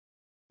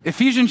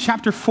Ephesians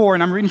chapter 4,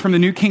 and I'm reading from the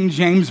New King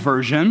James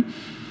Version,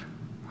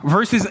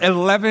 verses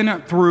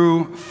 11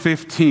 through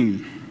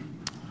 15.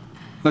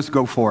 Let's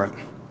go for it.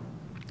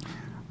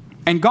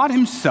 And God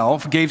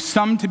himself gave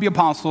some to be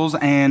apostles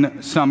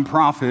and some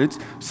prophets,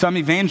 some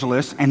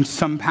evangelists, and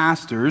some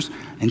pastors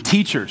and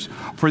teachers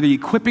for the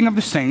equipping of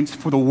the saints,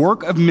 for the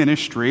work of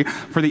ministry,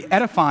 for the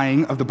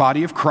edifying of the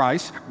body of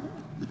Christ,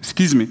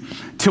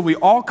 till we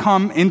all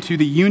come into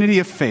the unity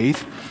of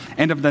faith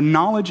and of the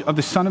knowledge of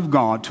the Son of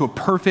God, to a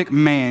perfect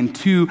man,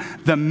 to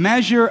the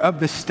measure of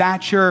the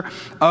stature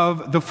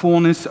of the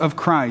fullness of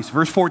Christ.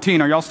 Verse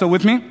 14, are y'all still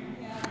with me?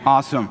 Yeah.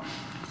 Awesome.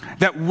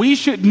 That we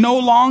should no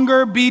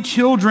longer be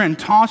children,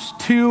 tossed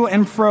to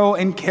and fro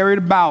and carried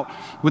about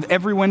with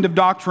every wind of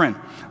doctrine,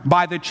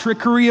 by the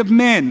trickery of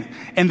men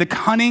and the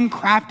cunning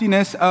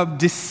craftiness of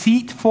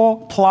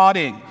deceitful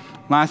plotting.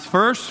 Last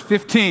verse,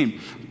 15.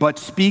 But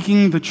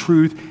speaking the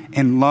truth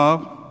in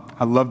love,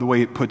 I love the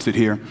way it puts it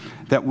here,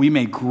 that we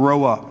may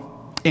grow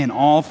up in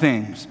all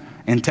things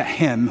into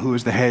him who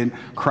is the head,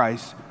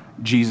 Christ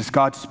Jesus.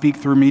 God, speak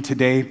through me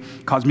today.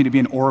 Cause me to be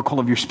an oracle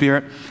of your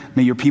spirit.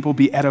 May your people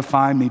be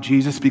edified. May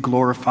Jesus be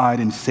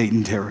glorified and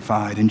Satan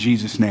terrified. In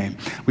Jesus' name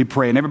we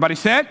pray. And everybody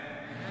said,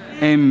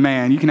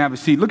 amen. You can have a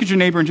seat. Look at your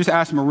neighbor and just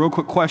ask them a real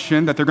quick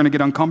question that they're going to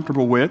get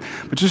uncomfortable with.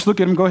 But just look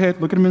at them. Go ahead.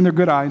 Look at them in their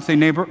good eye and say,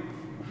 neighbor,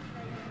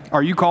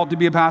 are you called to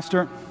be a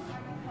pastor?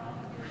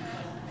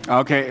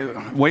 Okay,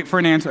 wait for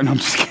an answer. No, I'm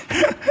just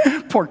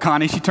kidding. Poor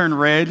Connie, she turned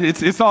red.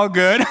 It's all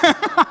good.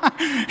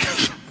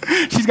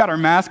 She's got her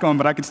mask on,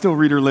 but I could still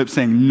read her lips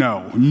saying,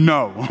 no.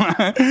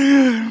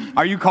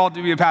 Are you called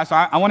to be a pastor?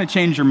 I want to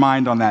change your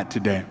mind on that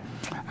today.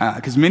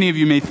 Because many of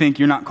you may think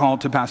you're not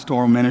called to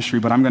pastoral ministry,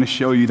 but I'm going to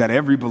show you that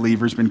every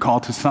believer has been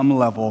called to some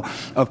level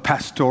of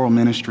pastoral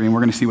ministry, and we're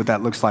going to see what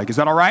that looks like. Is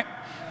that all right?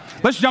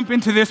 Let's jump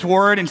into this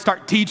word and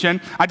start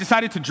teaching. I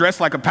decided to dress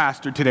like a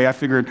pastor today. I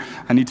figured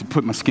I need to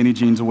put my skinny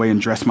jeans away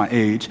and dress my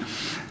age.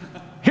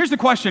 Here's the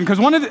question, because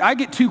I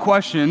get two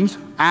questions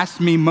asked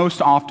me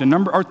most often,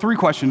 or three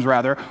questions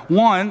rather.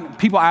 One,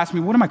 people ask me,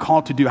 what am I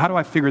called to do? How do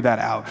I figure that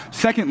out?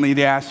 Secondly,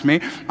 they ask me,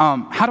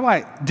 how do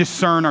I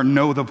discern or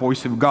know the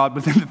voice of God?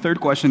 But then the third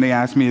question they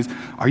ask me is,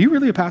 are you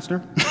really a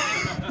pastor?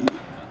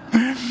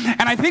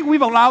 And I think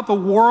we've allowed the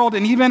world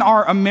and even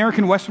our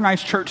American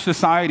westernized church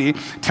society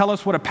tell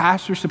us what a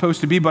pastor is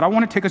supposed to be, but I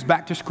want to take us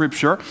back to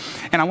Scripture,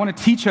 and I want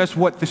to teach us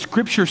what the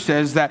Scripture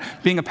says that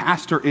being a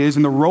pastor is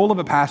and the role of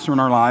a pastor in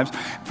our lives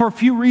for a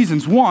few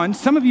reasons. One,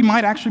 some of you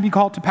might actually be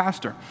called to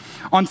pastor.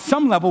 On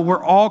some level,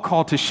 we're all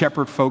called to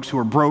shepherd folks who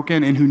are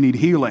broken and who need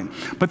healing.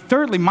 But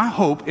thirdly, my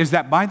hope is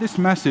that by this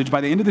message,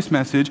 by the end of this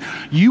message,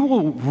 you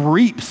will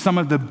reap some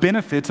of the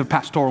benefits of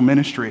pastoral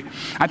ministry.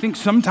 I think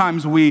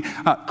sometimes we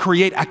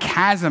create a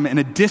chasm and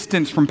a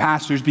distance from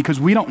pastors because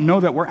we don't know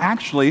that we're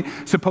actually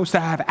supposed to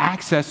have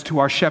access to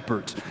our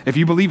shepherds. If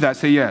you believe that,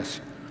 say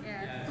yes.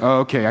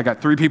 Okay, I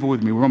got three people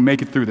with me. We're going to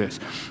make it through this.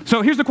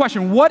 So here's the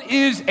question. What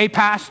is a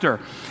pastor?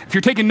 If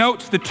you're taking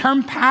notes, the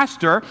term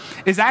pastor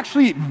is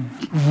actually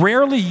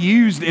rarely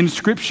used in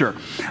Scripture.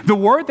 The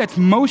word that's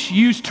most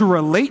used to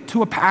relate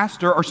to a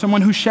pastor or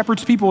someone who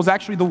shepherds people is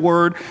actually the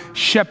word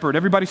shepherd.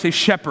 Everybody say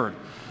shepherd.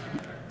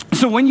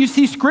 So when you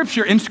see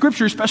in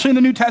Scripture, especially in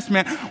the New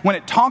Testament, when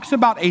it talks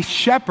about a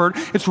shepherd,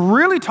 it's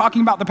really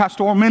talking about the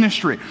pastoral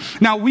ministry.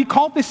 Now, we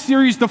call this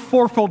series the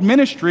fourfold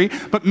ministry,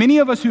 but many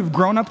of us who've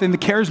grown up in the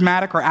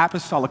charismatic or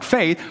apostolic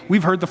faith,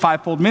 we've heard the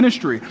fivefold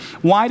ministry.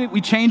 Why did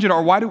we change it,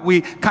 or why did we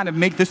kind of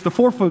make this the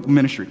fourfold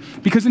ministry?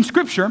 Because in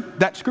Scripture,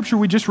 that Scripture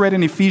we just read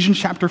in Ephesians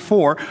chapter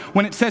 4,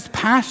 when it says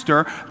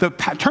pastor, the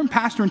term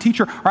pastor and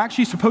teacher are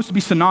actually supposed to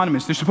be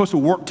synonymous. They're supposed to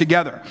work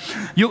together.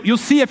 You'll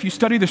see if you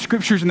study the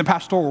Scriptures in the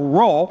pastoral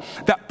role,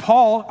 that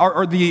Paul,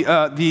 or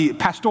the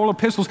pastoral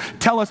epistles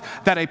tell us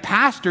that a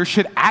pastor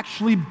should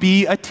actually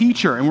be a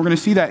teacher. And we're going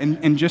to see that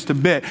in just a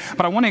bit.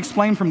 But I want to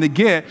explain from the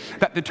get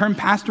that the term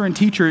pastor and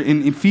teacher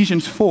in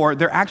Ephesians 4,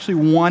 they're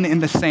actually one in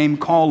the same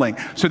calling.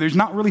 So there's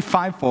not really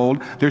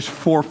fivefold, there's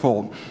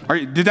fourfold. All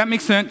right, did that make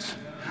sense?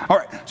 All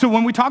right, so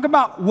when we talk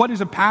about what is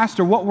a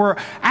pastor, what we're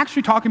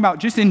actually talking about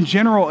just in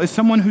general is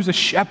someone who's a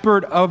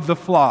shepherd of the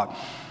flock.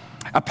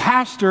 A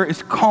pastor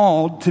is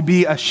called to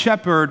be a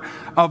shepherd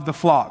of the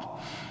flock.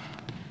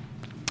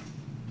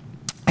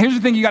 Here's the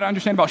thing you got to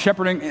understand about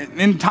shepherding.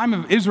 In the time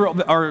of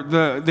Israel, or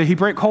the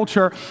Hebraic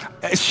culture,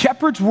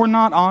 shepherds were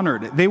not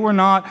honored. They were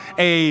not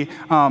a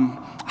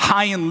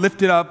high and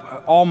lifted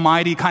up,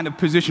 almighty kind of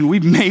position.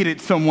 We've made it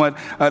somewhat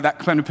that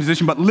kind of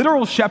position. But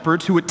literal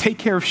shepherds who would take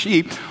care of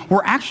sheep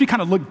were actually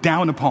kind of looked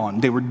down upon.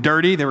 They were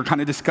dirty. They were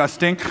kind of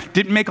disgusting.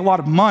 Didn't make a lot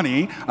of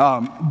money.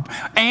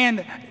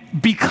 And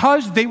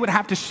because they would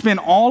have to spend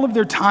all of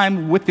their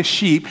time with the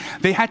sheep,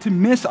 they had to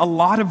miss a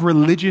lot of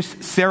religious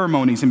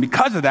ceremonies. And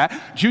because of that,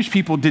 Jewish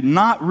people did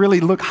not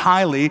really look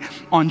highly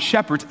on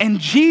shepherds. And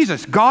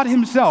Jesus, God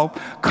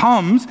himself,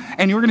 comes,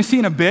 and you're going to see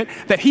in a bit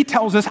that he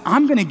tells us,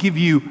 I'm going to give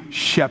you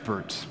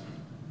shepherds.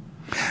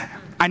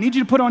 I need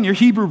you to put on your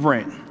Hebrew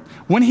brain.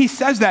 When he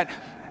says that,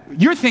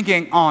 you're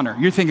thinking honor.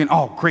 You're thinking,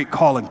 oh, great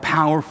calling,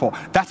 powerful.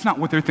 That's not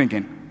what they're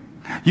thinking.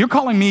 You're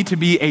calling me to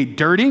be a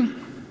dirty,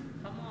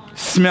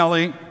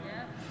 smelly,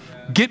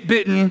 get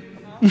bitten,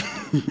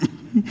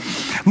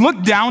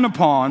 look down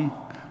upon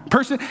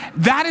person.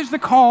 That is the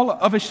call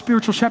of a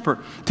spiritual shepherd,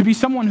 to be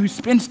someone who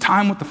spends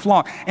time with the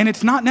flock. And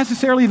it's not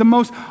necessarily the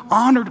most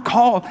honored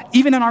call,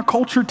 even in our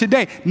culture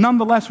today.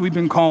 Nonetheless, we've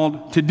been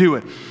called to do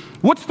it.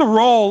 What's the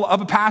role of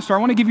a pastor? I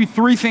want to give you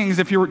three things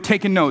if you're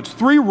taking notes.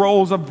 Three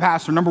roles of a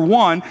pastor. Number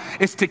one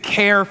is to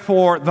care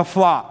for the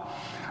flock.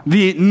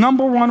 The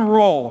number one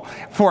role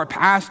for a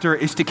pastor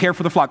is to care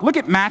for the flock. Look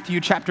at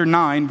Matthew chapter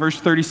 9, verse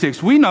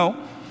 36. We know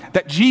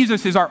that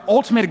Jesus is our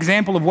ultimate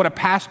example of what a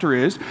pastor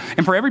is.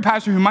 And for every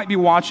pastor who might be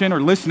watching or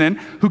listening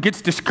who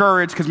gets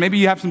discouraged because maybe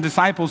you have some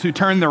disciples who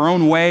turn their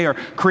own way or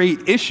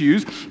create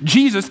issues,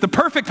 Jesus, the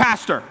perfect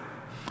pastor,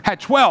 had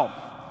 12,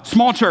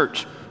 small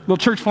church, little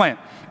church plant,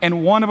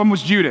 and one of them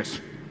was Judas.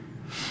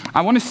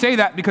 I want to say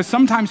that because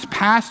sometimes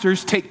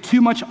pastors take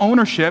too much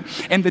ownership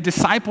in the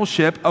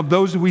discipleship of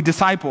those we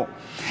disciple.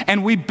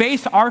 And we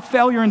base our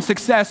failure and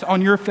success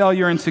on your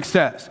failure and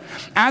success.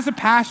 As a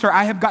pastor,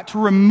 I have got to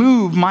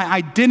remove my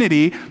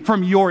identity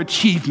from your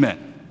achievement.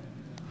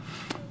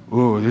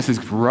 Ooh, this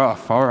is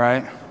rough. All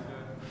right.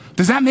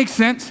 Does that make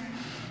sense?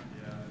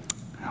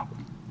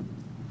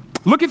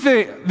 Look at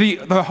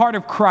the heart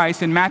of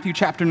Christ in Matthew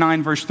chapter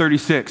 9, verse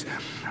 36.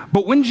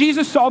 But when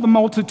Jesus saw the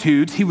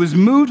multitudes, he was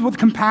moved with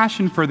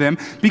compassion for them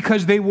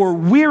because they were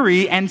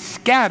weary and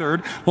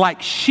scattered like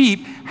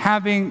sheep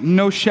having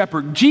no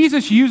shepherd.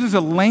 Jesus uses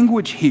a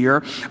language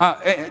here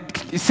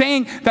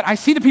saying that I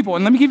see the people,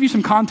 and let me give you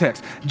some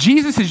context.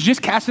 Jesus has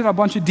just casted out a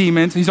bunch of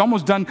demons. He's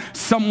almost done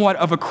somewhat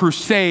of a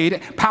crusade,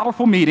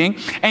 powerful meeting.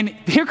 And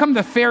here come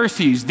the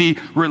Pharisees, the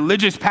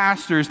religious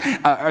pastors,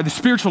 or the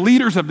spiritual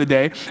leaders of the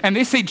day. And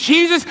they say,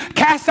 Jesus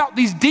cast out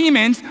these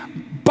demons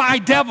by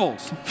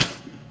devils.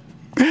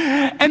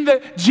 And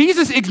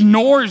Jesus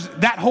ignores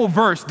that whole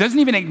verse, doesn't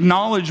even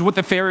acknowledge what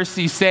the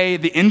Pharisees say,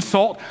 the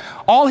insult.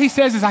 All he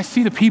says is, I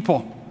see the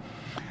people,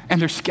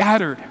 and they're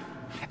scattered,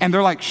 and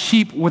they're like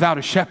sheep without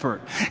a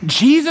shepherd.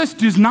 Jesus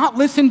does not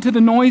listen to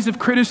the noise of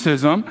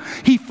criticism.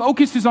 He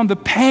focuses on the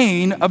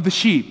pain of the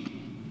sheep.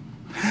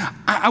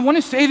 I want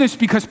to say this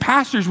because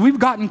pastors, we've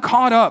gotten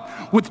caught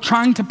up with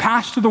trying to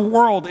pastor the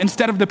world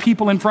instead of the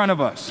people in front of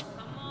us.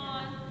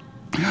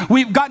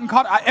 We've gotten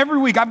caught, every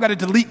week I've got to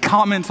delete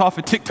comments off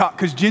of TikTok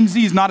because Gen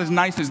Z is not as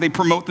nice as they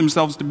promote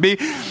themselves to be.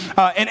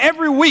 And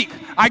every week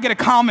I get a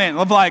comment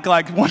of like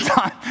one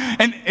time,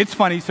 and it's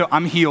funny, so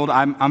I'm healed,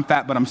 I'm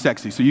fat, but I'm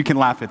sexy, so you can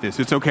laugh at this,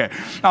 it's okay.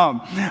 But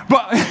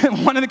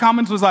one of the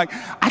comments was like,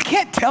 I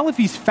can't tell if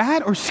he's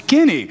fat or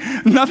skinny.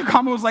 Another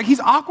comment was like,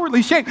 he's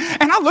awkwardly shaped.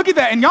 And I look at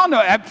that, and y'all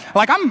know,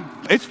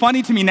 it's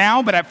funny to me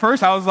now, but at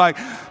first I was like,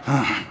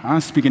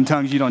 I'm speaking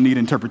tongues you don't need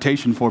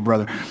interpretation for,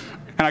 brother.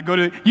 And I go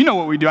to, you know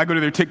what we do, I go to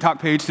their TikTok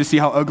page to see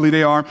how ugly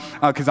they are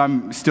because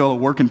I'm still a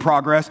work in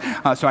progress,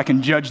 so I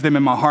can judge them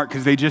in my heart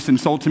because they just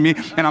insulted me.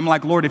 And I'm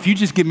like, Lord, if you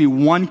just give me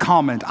one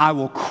comment, I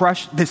will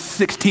crush this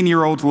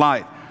 16-year-old's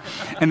life.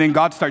 And then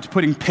God starts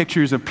putting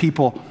pictures of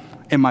people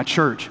in my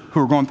church who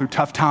are going through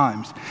tough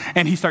times.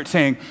 And he starts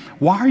saying,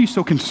 why are you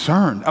so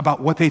concerned about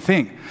what they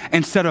think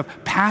instead of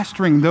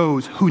pastoring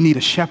those who need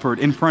a shepherd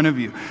in front of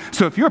you?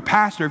 So if you're a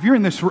pastor, if you're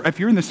in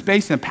this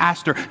space and a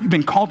pastor, you've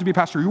been called to be a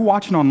pastor, you're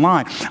watching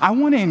online, I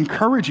want to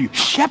encourage you,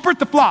 shepherd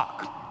the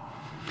flock.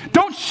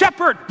 Don't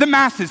shepherd the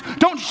masses.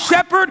 Don't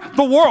shepherd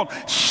the world.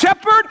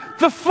 Shepherd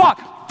the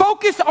flock.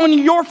 Focus on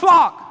your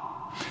flock.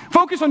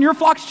 Focus on your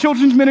flock's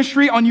children's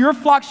ministry, on your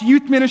flock's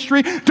youth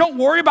ministry. Don't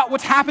worry about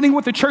what's happening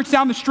with the church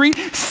down the street.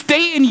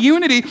 Stay in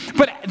unity,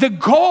 but the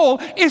goal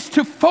is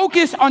to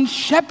focus on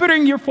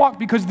shepherding your flock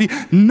because the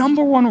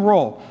number one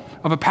role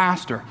of a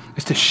pastor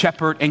is to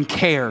shepherd and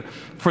care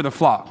for the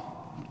flock.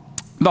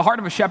 The heart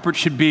of a shepherd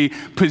should be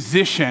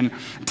positioned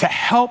to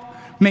help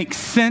make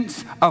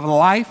sense of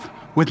life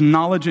with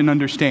knowledge and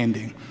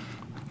understanding.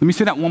 Let me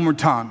say that one more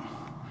time.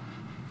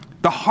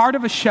 The heart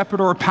of a shepherd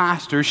or a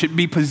pastor should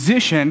be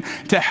positioned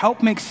to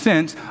help make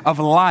sense of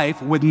life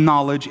with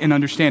knowledge and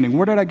understanding.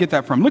 Where did I get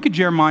that from? Look at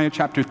Jeremiah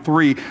chapter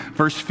 3,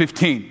 verse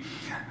 15.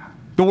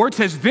 The word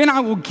says, then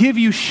I will give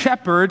you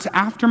shepherds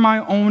after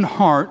my own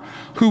heart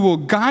who will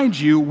guide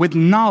you with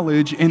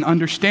knowledge and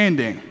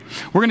understanding.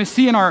 We're going to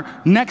see in our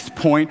next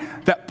point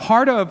that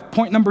part of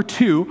point number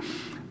 2,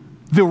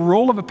 the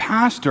role of a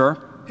pastor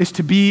is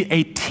to be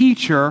a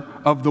teacher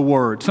of the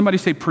word. Somebody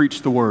say,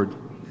 preach the word.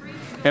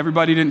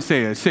 Everybody didn't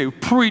say it. Say,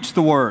 preach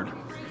the word.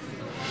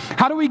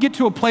 How do we get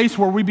to a place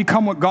where we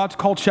become what God's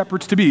called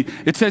shepherds to be?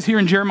 It says here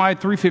in Jeremiah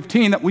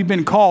 3:15 that we've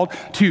been called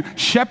to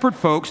shepherd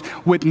folks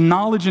with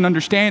knowledge and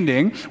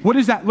understanding. What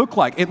does that look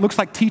like? It looks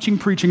like teaching,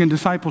 preaching, and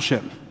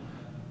discipleship.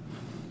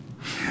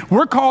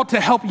 We're called to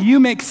help you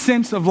make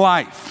sense of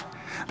life.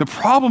 The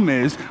problem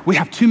is we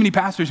have too many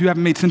pastors who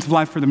haven't made sense of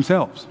life for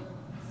themselves.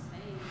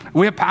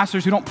 We have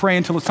pastors who don't pray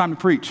until it's time to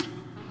preach.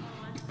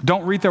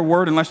 Don't read their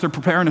word unless they're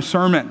preparing a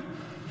sermon.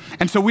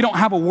 And so we don't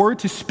have a word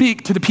to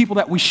speak to the people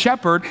that we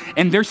shepherd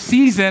in their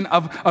season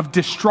of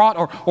distraught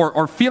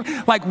or feel.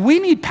 Like, we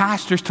need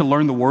pastors to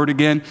learn the word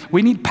again.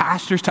 We need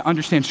pastors to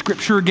understand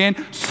scripture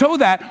again so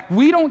that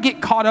we don't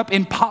get caught up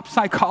in pop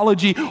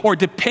psychology or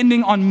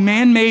depending on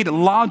man-made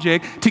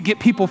logic to get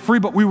people free,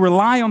 but we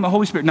rely on the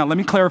Holy Spirit. Now, let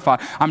me clarify.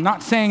 I'm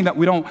not saying that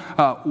we don't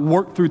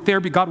work through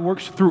therapy. God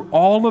works through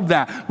all of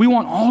that. We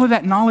want all of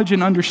that knowledge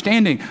and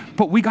understanding,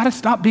 but we got to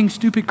stop being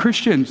stupid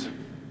Christians.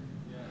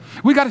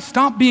 We got to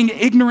stop being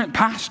ignorant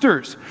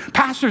pastors.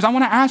 Pastors, I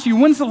want to ask you,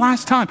 when's the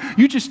last time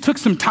you just took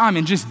some time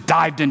and just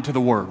dived into the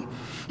word?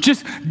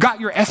 Just got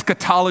your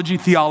eschatology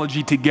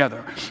theology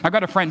together. I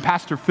got a friend,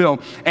 Pastor Phil,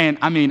 and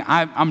I mean,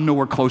 I'm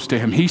nowhere close to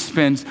him. He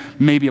spends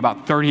maybe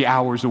about 30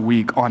 hours a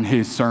week on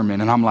his sermon,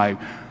 and I'm like,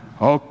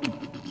 oh,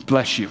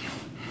 bless you.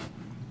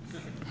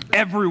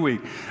 Every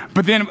week.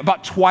 But then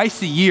about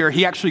twice a year,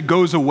 he actually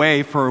goes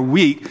away for a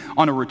week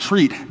on a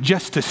retreat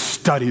just to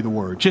study the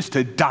word, just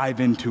to dive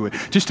into it,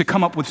 just to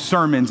come up with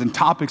sermons and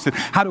topics and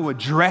how to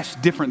address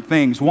different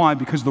things. Why?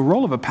 Because the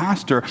role of a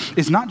pastor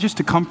is not just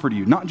to comfort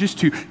you, not just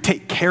to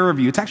take care of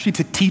you. It's actually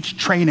to teach,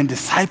 train, and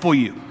disciple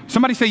you.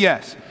 Somebody say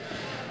yes.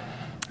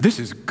 This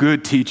is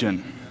good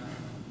teaching.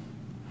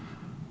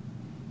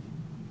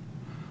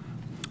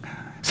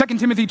 2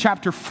 Timothy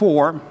chapter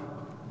 4.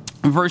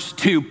 Verse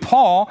 2,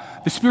 Paul,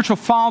 the spiritual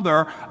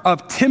father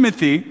of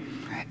Timothy,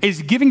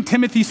 is giving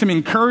Timothy some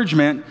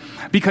encouragement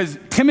because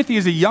Timothy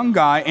is a young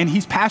guy and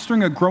he's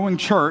pastoring a growing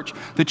church,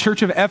 the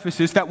church of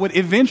Ephesus, that would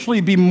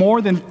eventually be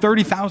more than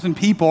 30,000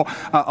 people,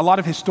 a lot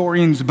of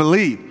historians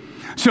believe.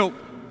 So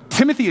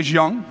Timothy is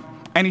young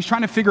and he's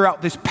trying to figure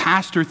out this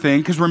pastor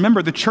thing because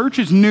remember, the church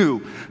is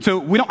new, so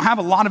we don't have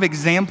a lot of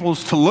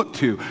examples to look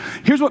to.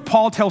 Here's what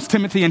Paul tells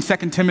Timothy in 2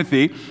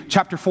 Timothy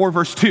chapter 4,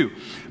 verse 2.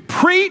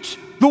 Preach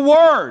the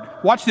word,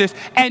 watch this,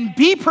 and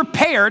be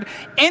prepared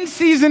in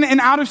season and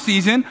out of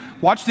season.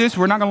 Watch this,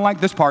 we're not going to like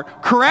this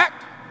part.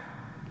 Correct,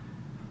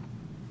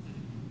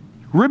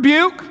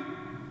 rebuke,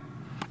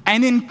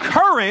 and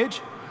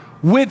encourage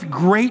with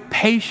great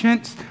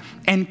patience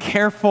and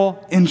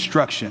careful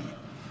instruction.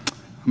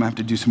 I'm going to have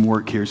to do some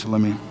work here, so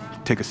let me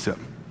take a sip.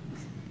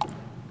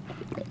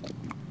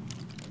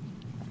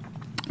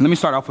 Let me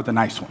start off with a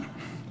nice one,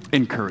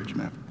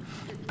 encouragement.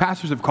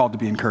 Pastors have called to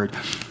be encouraged.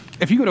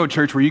 If you go to a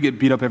church where you get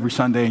beat up every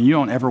Sunday and you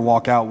don't ever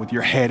walk out with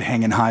your head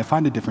hanging high,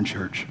 find a different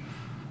church.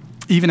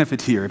 Even if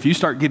it's here. If you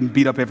start getting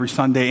beat up every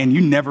Sunday and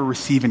you never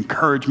receive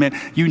encouragement,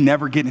 you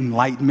never get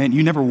enlightenment,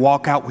 you never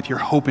walk out with your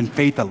hope and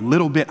faith a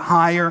little bit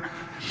higher,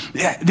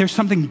 there's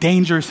something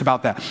dangerous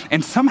about that.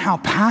 And somehow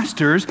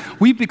pastors,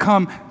 we've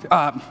become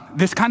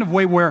this kind of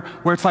way where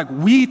it's like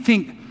we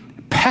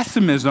think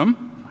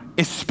pessimism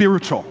is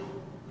spiritual.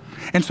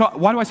 And so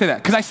why do I say that?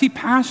 Because I see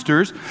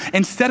pastors,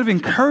 instead of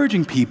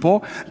encouraging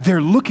people,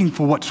 they're looking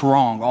for what's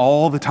wrong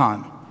all the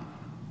time.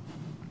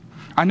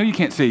 I know you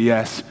can't say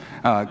yes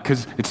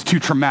because it's too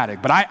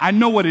traumatic, but I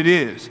know what it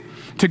is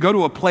to go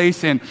to a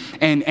place and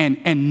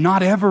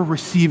not ever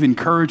receive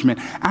encouragement.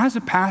 As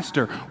a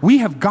pastor, we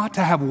have got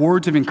to have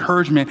words of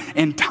encouragement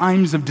in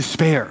times of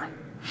despair.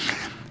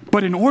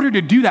 But in order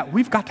to do that,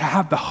 we've got to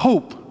have the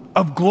hope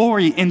of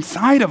glory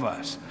inside of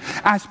us.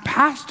 As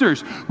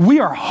pastors, we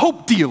are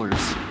hope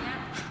dealers.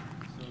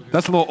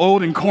 That's a little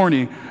old and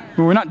corny.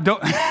 We're not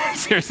dope.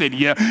 Sarah said,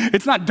 yeah,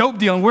 it's not dope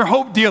dealing. We're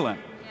hope dealing.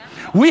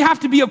 We have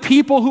to be a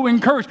people who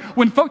encourage.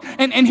 When folks,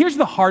 and here's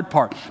the hard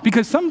part,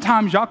 because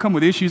sometimes y'all come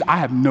with issues I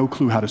have no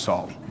clue how to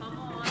solve.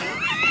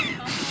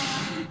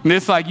 And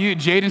it's like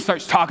Jaden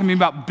starts talking to me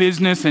about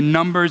business and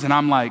numbers, and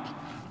I'm like,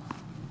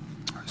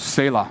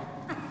 Selah.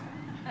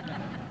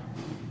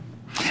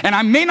 And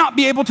I may not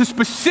be able to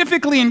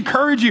specifically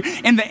encourage you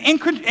in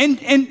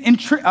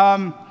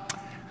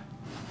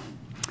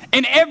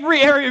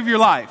every area of your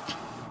life.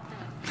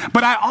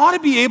 But I ought to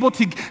be able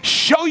to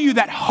show you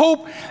that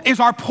hope is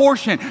our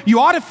portion. You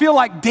ought to feel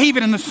like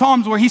David in the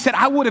Psalms where he said,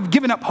 I would have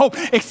given up hope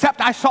except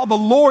I saw the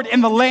Lord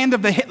in the land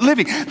of the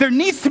living. There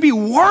needs to be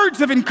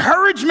words of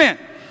encouragement,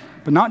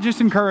 but not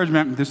just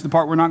encouragement. This is the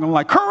part we're not going to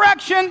like.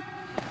 Correction.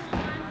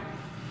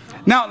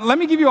 Now, let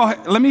me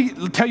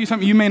tell you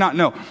something you may not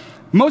know.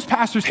 Most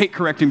pastors hate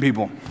correcting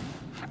people.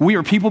 We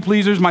are people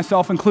pleasers,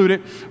 myself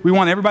included. We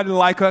want everybody to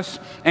like us,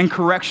 and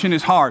correction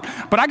is hard.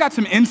 But I got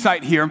some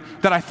insight here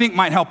that I think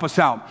might help us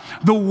out.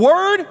 The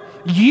word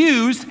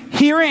used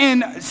here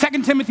in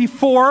 2 Timothy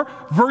 4,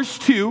 verse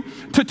 2,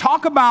 to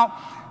talk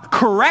about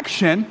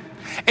correction,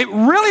 it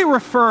really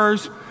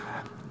refers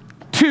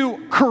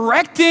to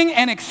correcting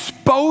and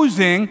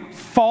exposing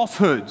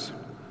falsehoods.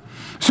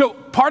 So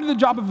part of the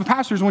job of a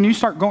pastor is when you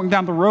start going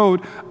down the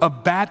road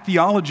of bad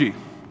theology,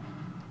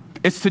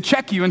 it's to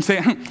check you and say,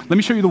 let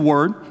me show you the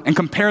word and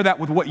compare that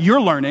with what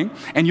you're learning,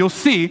 and you'll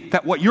see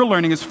that what you're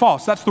learning is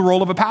false. That's the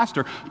role of a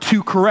pastor,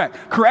 to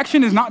correct.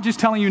 Correction is not just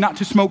telling you not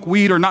to smoke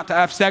weed or not to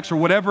have sex or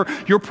whatever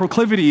your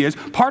proclivity is.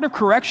 Part of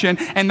correction,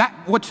 and that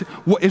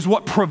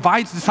what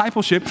provides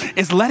discipleship,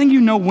 is letting you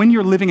know when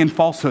you're living in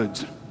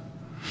falsehoods.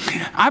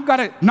 I've got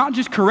to not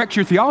just correct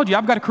your theology,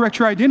 I've got to correct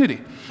your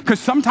identity. Because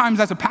sometimes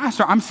as a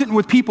pastor, I'm sitting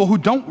with people who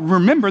don't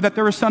remember that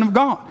they're a son of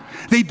God.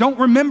 They don't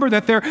remember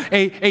that they're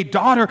a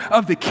daughter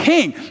of the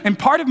King. And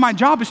part of my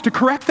job is to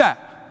correct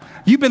that.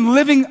 You've been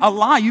living a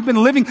lie. You've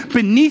been living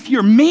beneath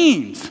your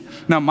means.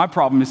 Now, my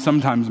problem is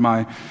sometimes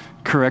my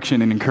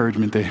correction and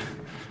encouragement,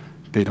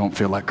 they don't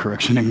feel like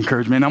correction and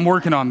encouragement. I'm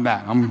working on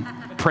that.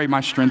 Pray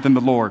my strength in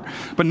the Lord.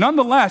 But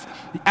nonetheless,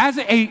 as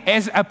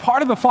a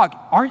part of the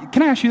flock,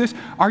 can I ask you this?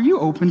 Are you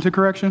open to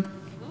correction?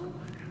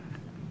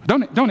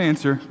 Don't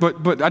answer,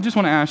 but I just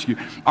want to ask you,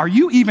 are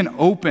you even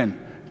open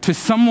to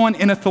someone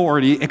in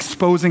authority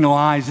exposing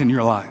lies in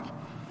your life?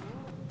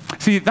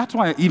 See, that's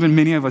why even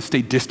many of us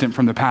stay distant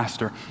from the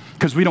pastor,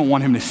 because we don't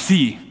want him to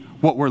see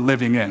what we're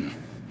living in.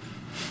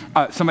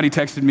 Somebody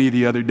texted me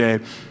the other day.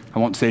 I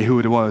won't say who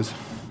it was.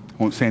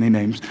 I won't say any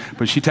names,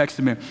 but she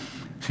texted me.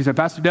 She said,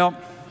 Pastor Del,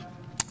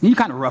 you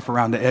kind of rough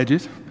around the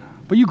edges,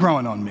 but you're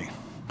growing on me.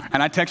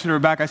 And I texted her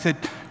back. I said,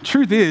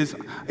 truth is,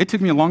 it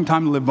took me a long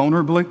time to live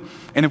vulnerably.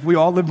 And if we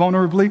all live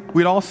vulnerably,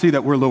 we'd all see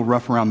that we're a little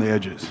rough around the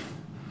edges.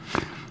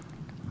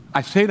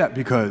 I say that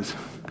because,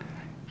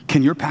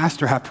 can your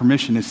pastor have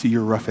permission to see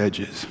your rough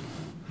edges?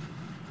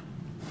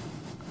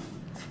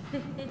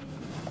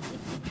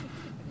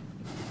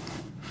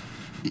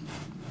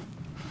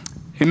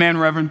 Amen,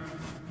 Reverend.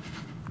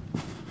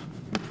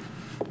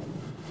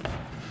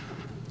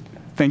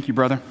 Thank you,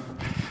 brother.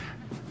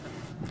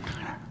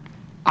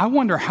 I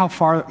wonder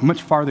how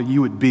much farther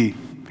you would be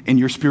in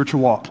your spiritual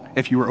walk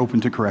if you were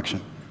open to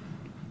correction.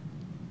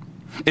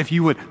 If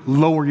you would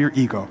lower your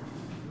ego.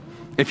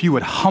 If you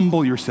would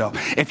humble yourself.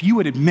 If you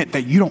would admit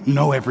that you don't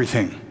know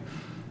everything.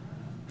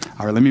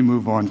 All right, let me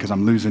move on because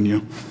I'm losing you.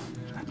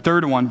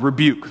 Third one,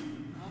 rebuke.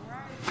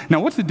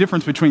 Now, what's the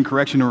difference between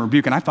correction and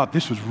rebuke? And I thought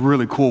this was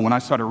really cool when I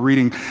started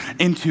reading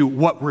into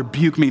what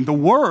rebuke means. The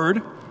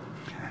word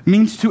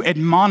means to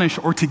admonish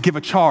or to give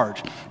a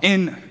charge.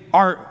 In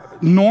our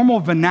normal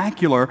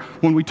vernacular,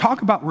 when we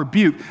talk about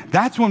rebuke,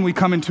 that's when we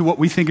come into what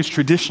we think is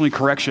traditionally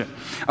correction.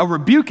 A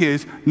rebuke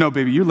is, no,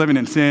 baby, you're living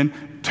in sin.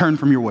 Turn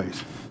from your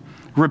ways.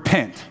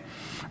 Repent.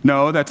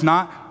 No, that's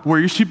not where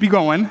you should be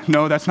going.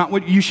 No, that's not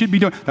what you should be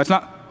doing. That's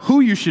not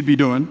who you should be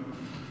doing.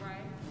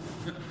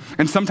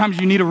 And sometimes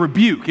you need a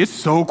rebuke. It's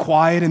so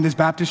quiet in this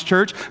Baptist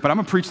church, but I'm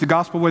going to preach the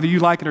gospel whether you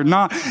like it or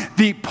not.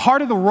 The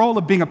part of the role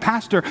of being a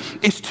pastor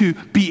is to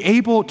be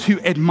able to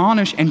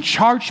admonish and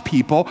charge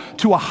people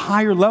to a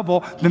higher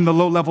level than the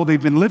low level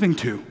they've been living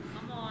to.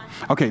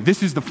 Okay,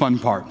 this is the fun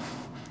part.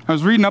 I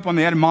was reading up on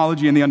the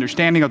etymology and the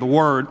understanding of the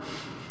word.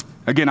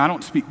 Again, I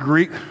don't speak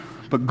Greek,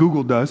 but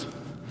Google does.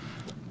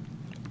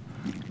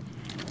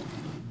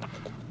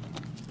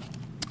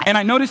 And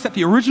I noticed that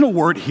the original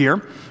word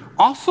here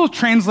also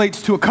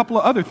translates to a couple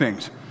of other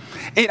things.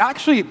 It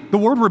actually, the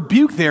word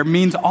rebuke there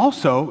means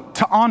also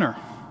to honor.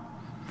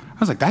 I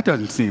was like, that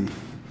doesn't seem.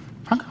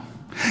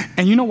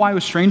 And you know why it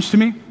was strange to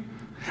me?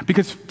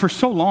 Because for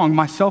so long,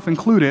 myself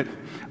included,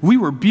 we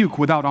rebuke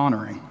without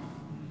honoring.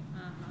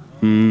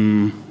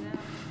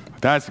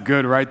 That's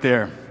good right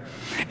there.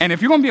 And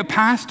if you're going to be a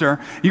pastor,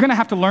 you're going to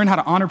have to learn how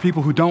to honor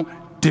people who don't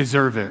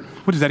deserve it.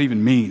 What does that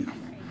even mean?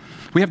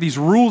 We have these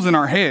rules in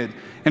our head.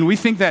 And we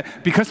think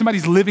that because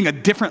somebody's living a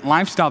different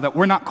lifestyle that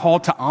we're not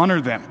called to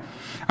honor them.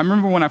 I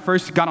remember when I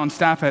first got on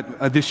staff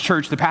at this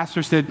church, the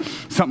pastor said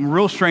something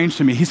real strange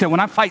to me. He said, when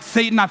I fight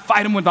Satan, I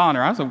fight him with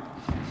honor. I was like,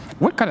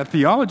 what kind of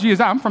theology is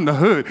that? I'm from the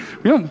hood.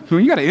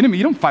 When you got an enemy,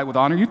 you don't fight with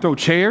honor. You throw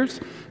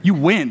chairs, you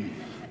win.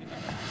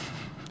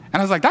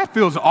 And I was like, that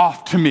feels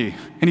off to me.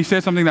 And he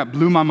said something that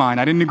blew my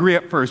mind. I didn't agree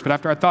at first, but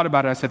after I thought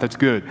about it, I said, that's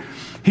good.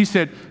 He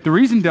said, the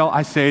reason, Del,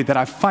 I say that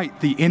I fight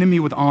the enemy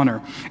with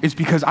honor is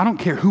because I don't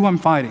care who I'm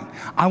fighting.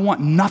 I want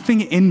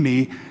nothing in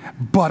me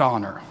but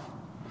honor.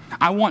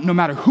 I want, no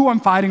matter who I'm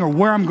fighting or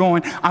where I'm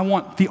going, I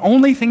want the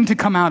only thing to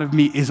come out of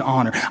me is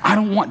honor. I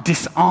don't want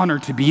dishonor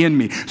to be in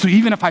me. So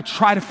even if I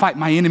try to fight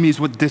my enemies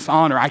with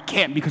dishonor, I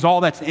can't, because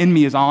all that's in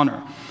me is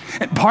honor.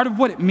 And part of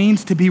what it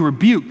means to be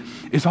rebuked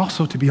is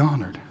also to be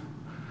honored.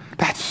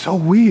 That's so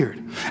weird.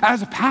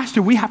 As a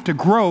pastor, we have to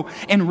grow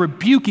in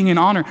rebuking and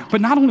honor. But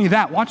not only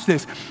that, watch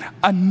this.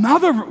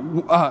 Another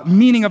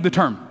meaning of the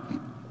term,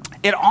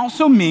 it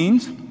also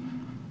means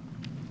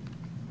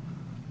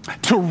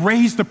to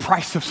raise the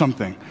price of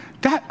something.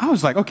 That, I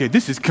was like, okay,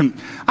 this is,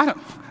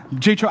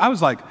 I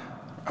was like,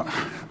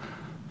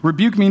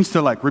 rebuke means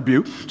to like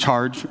rebuke,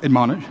 charge,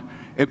 admonish.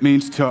 It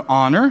means to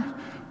honor.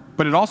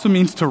 But it also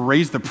means to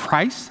raise the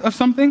price of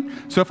something.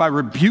 So if I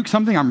rebuke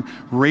something, I'm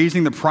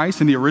raising the price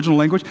in the original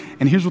language.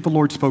 And here's what the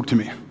Lord spoke to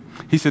me.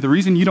 He said, the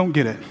reason you don't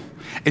get it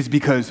is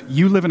because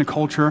you live in a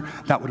culture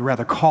that would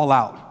rather call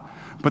out.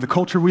 But the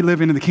culture we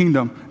live in the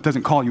kingdom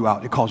doesn't call you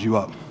out, it calls you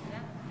up.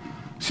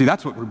 See,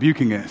 that's what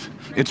rebuking is.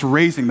 It's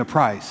raising the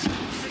price.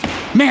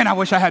 Man, I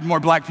wish I had more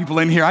black people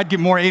in here. I'd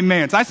get more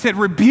amens. I said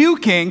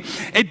rebuking,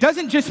 it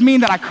doesn't just mean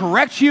that I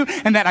correct you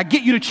and that I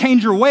get you to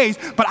change your ways,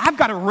 but I've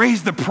got to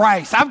raise the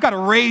price. I've got to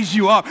raise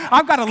you up.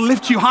 I've got to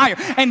lift you higher.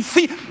 And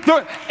see,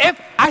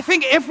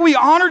 if we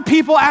honored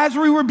people as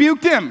we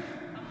rebuked them,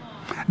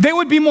 they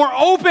would be more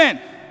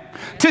open.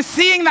 to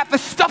seeing that the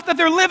stuff that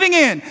they're living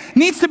in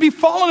needs to be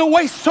fallen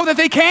away so that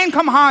they can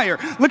come higher.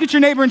 Look at your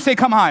neighbor and say,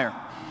 come higher.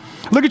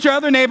 Look at your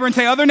other neighbor and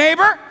say, other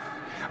neighbor,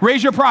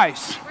 raise your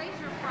price.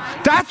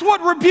 That's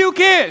what rebuke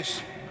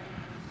is.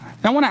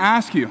 Now, I want to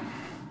ask you,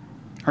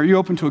 are you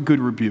open to a good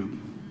rebuke?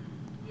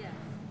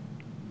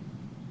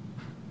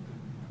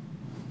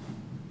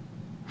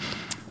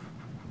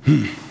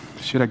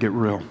 Should I get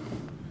real?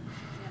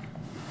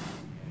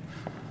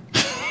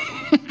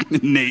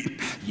 Nate,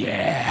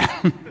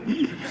 yeah.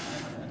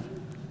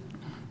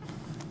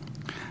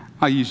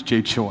 I use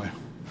Jay Choi.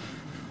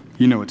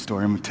 You know what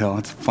story I'm going to tell.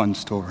 It's a fun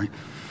story.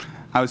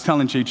 I was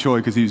telling Jay Choi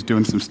because he was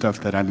doing some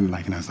stuff that I didn't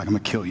like, and I was like, I'm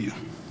going to kill you.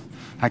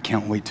 I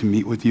can't wait to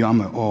meet with you. I'm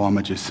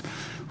going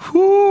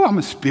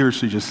to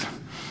spiritually just,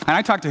 and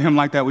I talked to him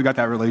like that. We got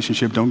that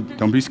relationship.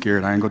 Don't be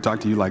scared. I ain't going to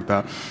talk to you like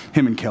that.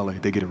 Him and Kelly,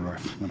 they get it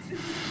rough.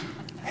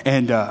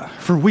 And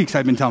for weeks,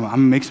 I'd been telling him, I'm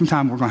going to make some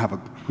time. We're going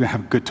to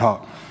have a good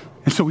talk.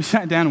 And so we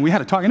sat down and we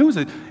had a talk, and it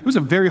was a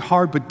very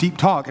hard but deep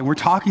talk, and we're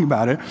talking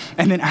about it.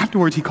 And then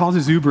afterwards, he calls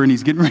his Uber, and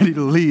he's getting ready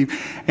to leave.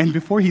 And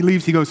before he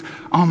leaves, he goes,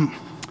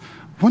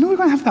 when are we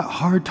going to have that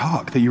hard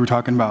talk that you were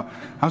talking about?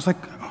 I was like,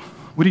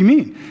 what do you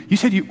mean? You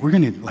said we're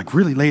going to like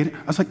really lay it.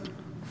 I was like,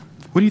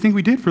 what do you think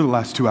we did for the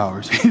last 2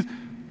 hours?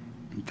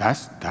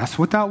 That's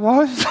what that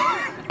was?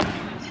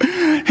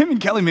 Him and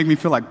Kelly make me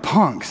feel like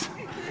punks.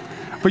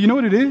 But you know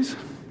what it is?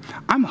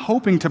 I'm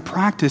hoping to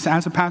practice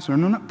as a pastor,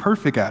 and I'm not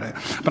perfect at it,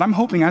 but I'm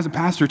hoping as a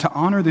pastor to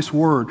honor this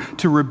word,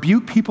 to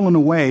rebuke people in a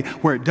way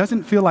where it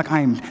doesn't feel like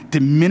I'm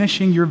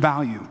diminishing your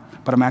value,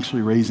 but I'm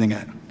actually raising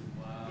it.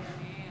 Wow.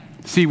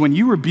 See, when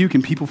you rebuke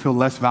and people feel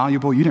less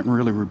valuable, you didn't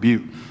really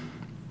rebuke.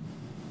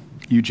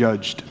 You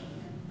judged.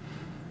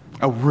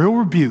 A real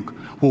rebuke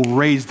will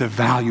raise the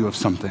value of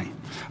something.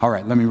 All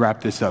right, let me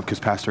wrap this up because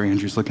Pastor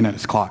Andrew's looking at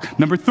his clock.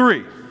 Number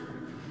 3,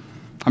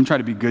 I'm trying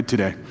to be good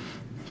today.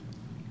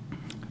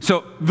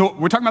 So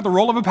we're talking about the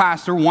role of a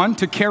pastor. 1,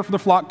 to care for the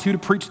flock. 2, to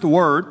preach the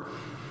word.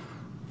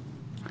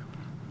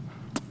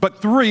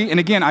 But 3, and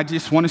again, I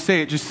just want to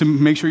say it just to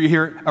make sure you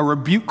hear it, a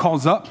rebuke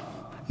calls up,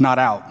 not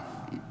out.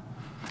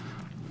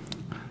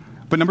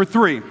 But number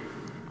 3,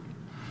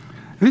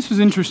 this was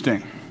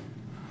interesting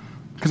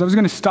because I was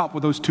going to stop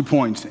with those 2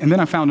 points, and then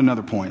I found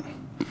another point.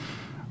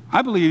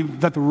 I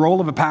believe that the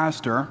role of a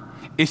pastor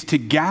is to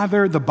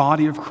gather the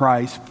body of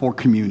Christ for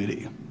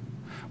community.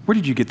 Where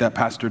did you get that,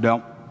 Pastor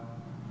Del?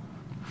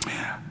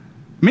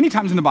 Many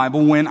times in the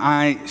Bible, when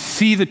I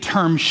see the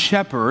term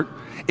shepherd,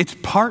 it's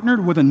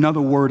partnered with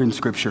another word in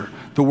Scripture,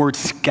 the word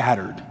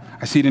scattered.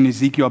 I see it in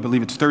Ezekiel, I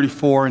believe it's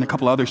 34, and a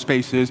couple other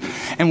spaces.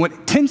 And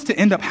what tends to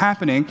end up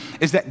happening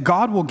is that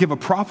God will give a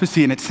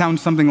prophecy, and it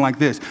sounds something like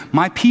this: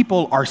 my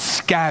people are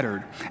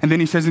scattered. And then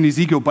he says in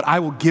Ezekiel, but I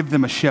will give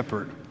them a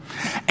shepherd.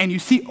 And you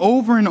see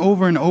over and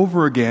over and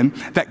over again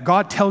that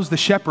God tells the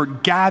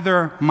shepherd,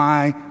 gather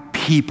my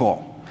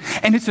people.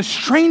 And it's a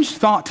strange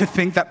thought to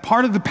think that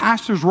part of the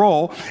pastor's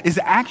role is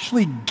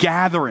actually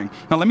gathering.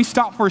 Now, let me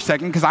stop for a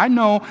second, because I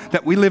know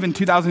that we live in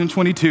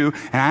 2022,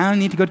 and I don't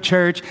need to go to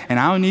church, and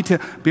I don't need to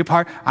be a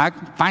part. I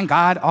find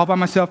God all by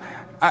myself.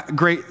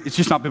 Great. It's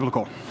just not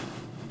biblical.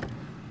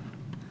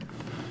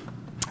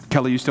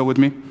 Kelly, you still with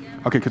me?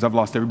 Yeah. Okay, because I've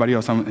lost everybody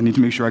else. I need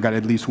to make sure I got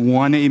at least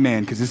one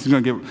amen, because this is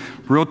going to get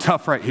real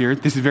tough right here.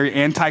 This is very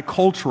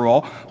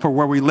anti-cultural for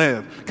where we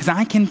live, because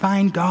I can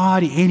find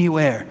God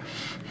anywhere.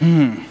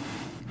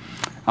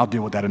 I'll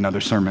deal with that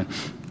another sermon.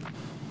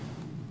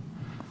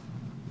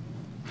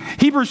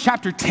 Hebrews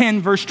chapter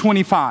 10, verse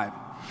 25.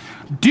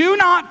 Do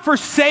not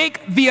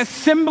forsake the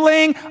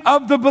assembling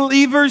of the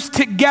believers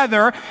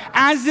together,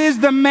 as is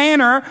the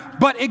manner,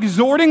 but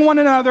exhorting one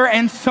another,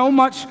 and so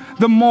much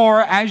the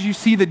more as you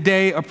see the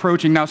day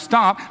approaching. Now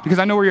stop, because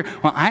I know where you're,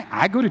 well,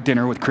 I go to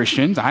dinner with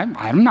Christians.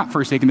 I'm not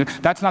forsaking them.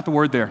 That's not the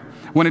word there.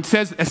 When it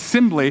says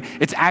assembly,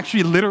 it's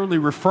actually literally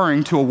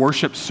referring to a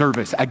worship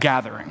service, a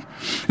gathering.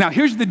 Now,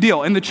 here's the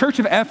deal. In the church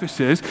of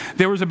Ephesus,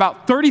 there was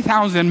about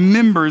 30,000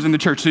 members in the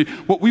church, so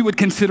what we would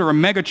consider a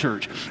mega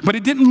church. But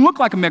it didn't look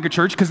like a mega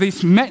church because they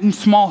met in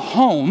small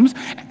homes,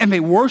 and they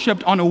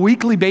worshiped on a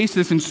weekly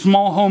basis in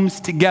small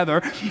homes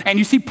together. And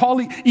you see,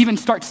 Paul even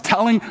starts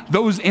telling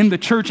those in the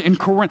church in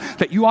Corinth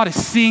that you ought to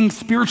sing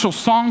spiritual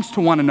songs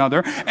to one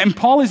another. And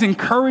Paul is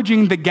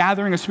encouraging the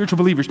gathering of spiritual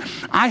believers.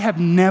 I have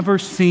never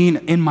seen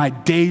in my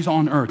days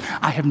on earth,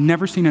 I have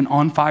never seen an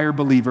on-fire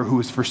believer who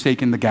has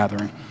forsaken the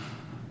gathering.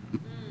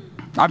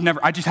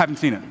 I just haven't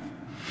seen it.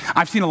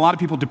 I've seen a lot of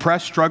people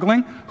depressed,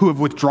 struggling, who have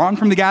withdrawn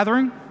from the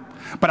gathering,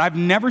 but I've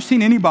never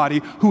seen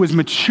anybody who is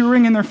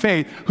maturing in their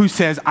faith who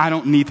says, I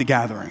don't need the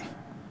gathering.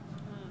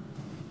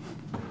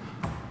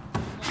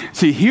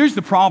 See, here's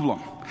the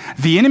problem.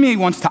 The enemy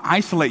wants to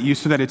isolate you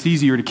so that it's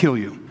easier to kill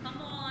you. Come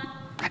on.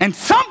 And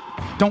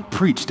don't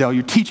preach, Del,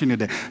 you're teaching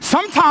today.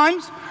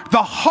 Sometimes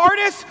the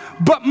hardest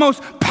but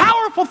most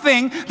powerful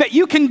thing that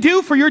you can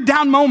do for your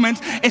down moments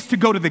is to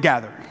go to the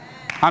gathering.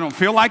 I don't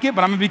feel like it,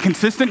 but I'm going to be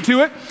consistent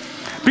to it.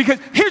 Because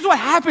here's what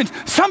happens.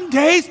 Some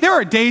days, there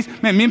are days,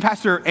 man, me and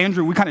Pastor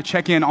Andrew, we kind of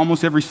check in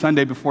almost every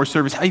Sunday before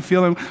service. How you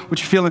feeling? What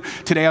you feeling?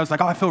 Today I was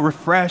like, oh, I feel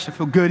refreshed. I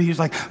feel good. He was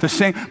like, the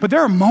same. But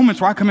there are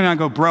moments where I come in and I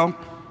go, bro,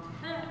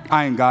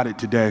 I ain't got it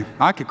today.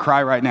 I could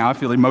cry right now. I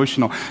feel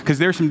emotional. Because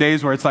there's some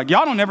days where it's like,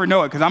 y'all don't ever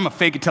know it because I'm going to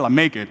fake it till I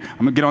make it. I'm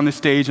going to get on this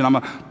stage and I'm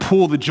going to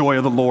pull the joy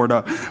of the Lord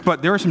up.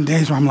 But there are some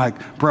days where I'm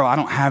like, bro, I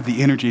don't have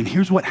the energy. And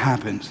here's what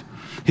happens.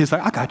 He's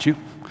like, I got you.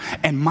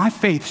 And my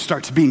faith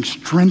starts being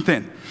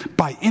strengthened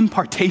by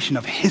impartation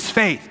of his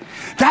faith.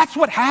 That's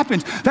what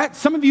happens. That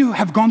some of you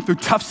have gone through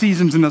tough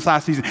seasons in this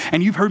last season,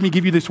 and you've heard me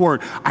give you this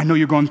word. I know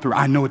you're going through.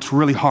 I know it's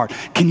really hard.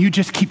 Can you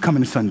just keep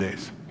coming to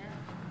Sundays?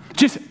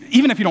 Just,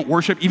 even if you don't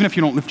worship, even if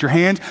you don't lift your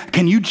hands,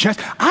 can you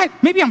just,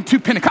 maybe I'm too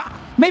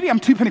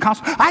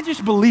Pentecostal. I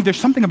just believe there's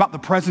something about the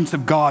presence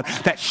of God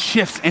that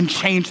shifts and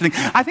changes things.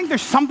 I think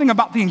there's something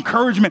about the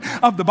encouragement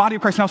of the body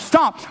of Christ. Now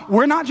stop.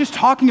 We're not just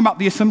talking about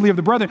the assembly of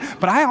the brethren,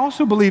 but I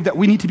also believe that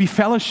we need to be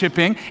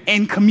fellowshipping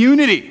in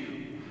community.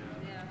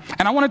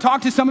 And I want to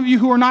talk to some of you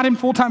who are not in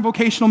full-time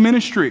vocational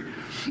ministry.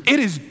 It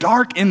is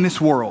dark in this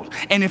world.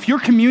 And if your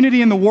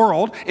community in the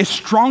world is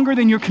stronger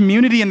than your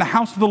community in the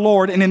house of the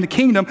Lord and in the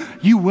kingdom,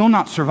 you will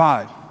not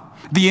survive.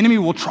 The enemy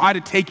will try to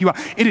take you out.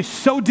 It is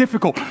so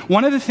difficult.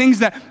 One of the things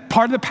that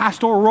part of the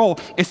pastoral role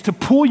is to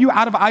pull you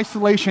out of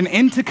isolation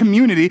into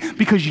community,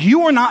 because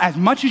you are not, as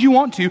much as you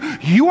want to,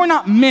 you are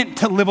not meant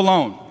to live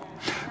alone.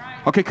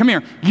 Okay, come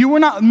here. You are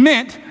not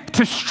meant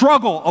to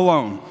struggle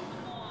alone.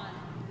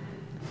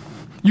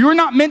 You are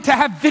not meant to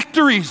have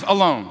victories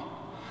alone.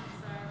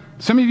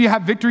 Some of you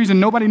have victories and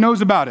nobody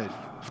knows about it.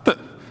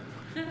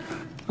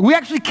 We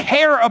actually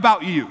care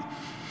about you.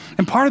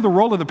 And part of the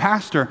role of the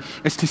pastor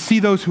is to see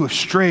those who have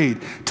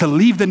strayed, to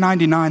leave the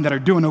 99 that are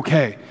doing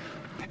okay,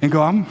 and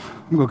go, I'm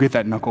going to go get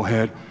that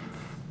knucklehead.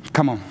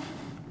 Come on.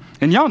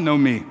 And y'all know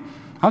me.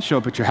 I'll show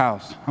up at your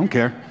house. I don't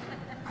care.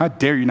 I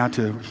dare you not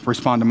to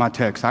respond to my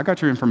text. I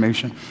got your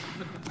information.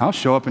 I'll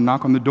show up and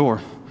knock on the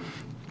door.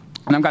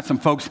 And I've got some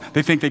folks,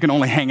 they think they can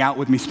only hang out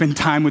with me, spend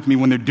time with me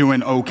when they're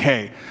doing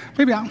okay.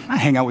 Maybe I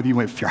hang out with you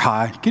if you're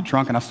high. Get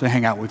drunk and I'll still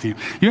hang out with you.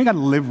 You ain't got to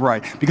live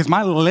right, because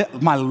my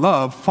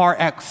love far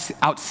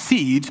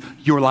exceeds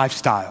your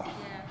lifestyle.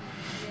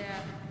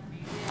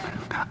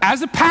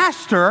 As a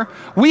pastor,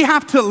 we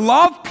have to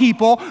love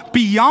people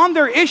beyond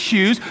their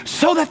issues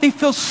so that they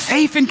feel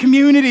safe in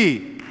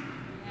community.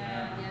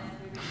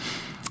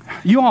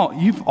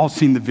 You've all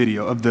seen the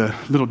video of the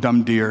little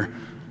dumb deer.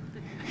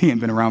 He ain't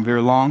been around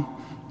very long.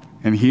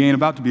 And he ain't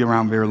about to be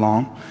around very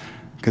long,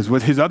 because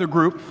with his other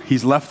group,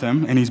 he's left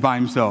them and he's by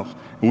himself.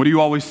 And what do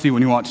you always see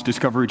when you watch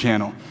Discovery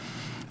Channel?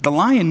 The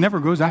lion never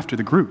goes after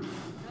the group.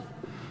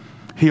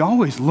 He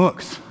always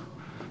looks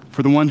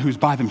for the one who's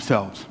by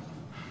themselves.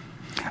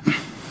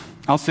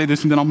 I'll say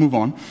this and then I'll move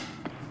on.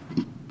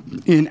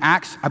 In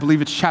Acts, I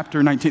believe it's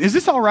chapter 19. Is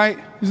this all right?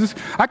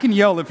 I can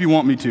yell if you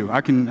want me to. I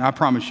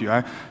promise you.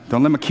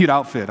 Don't let my cute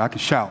outfit. I can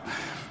shout.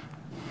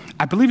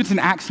 I believe it's in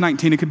Acts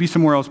 19. It could be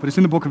somewhere else, but it's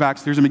in the book of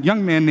Acts. There's a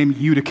young man named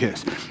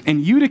Eutychus.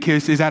 And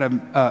Eutychus is at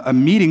a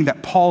meeting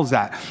that Paul's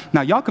at.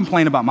 Now, y'all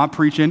complain about my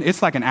preaching.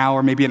 It's like an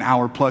hour, maybe an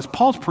hour plus.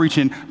 Paul's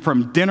preaching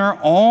from dinner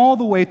all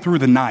the way through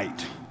the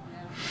night.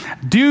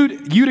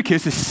 Dude,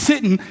 Eutychus is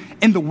sitting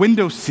in the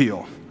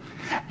windowsill.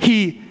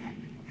 He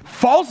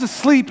falls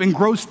asleep and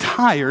grows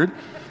tired,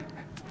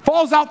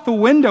 falls out the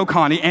window,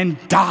 Connie, and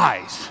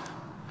dies.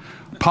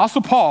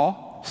 Apostle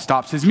Paul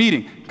stops his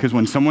meeting, because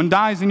when someone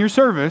dies in your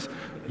service,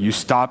 you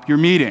stop your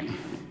meeting.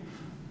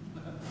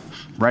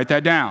 Write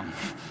that down.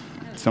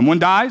 Someone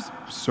dies,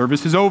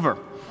 service is over.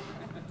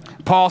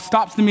 Paul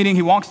stops the meeting,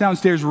 he walks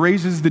downstairs,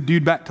 raises the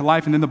dude back to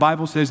life, and then the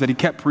Bible says that he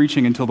kept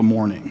preaching until the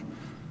morning.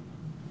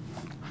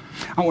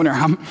 I wonder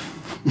how...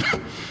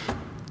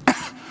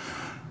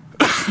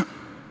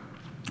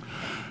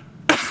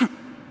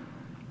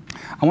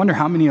 I wonder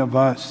how many of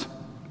us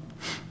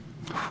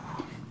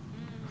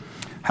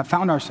have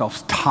found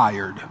ourselves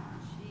tired.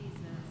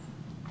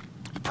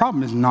 The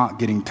problem is not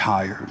getting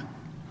tired.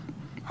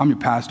 I'm your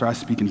pastor. I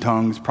speak in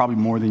tongues, probably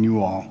more than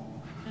you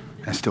all.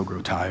 I still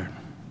grow tired.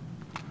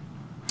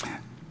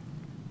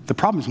 The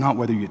problem is not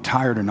whether you get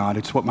tired or not.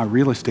 It's what my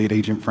real estate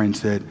agent friend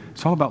said.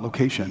 It's all about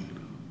location.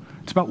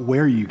 It's about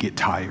where you get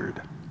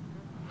tired.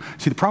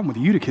 See, the problem with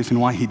Eutychus and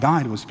why he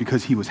died was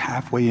because he was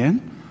halfway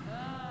in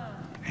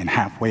and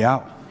halfway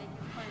out.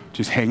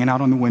 Just hanging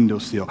out on the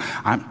windowsill.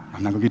 I'm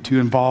not going to get too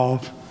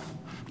involved.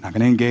 I'm not going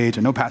to engage.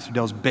 I know Pastor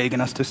Dell's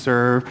begging us to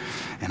serve,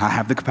 and I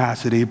have the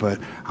capacity, but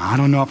I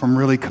don't know if I'm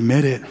really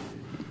committed.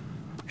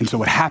 And so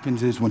what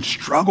happens is when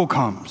struggle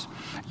comes,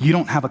 you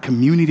don't have a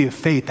community of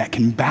faith that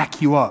can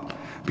back you up,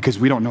 because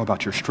we don't know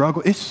about your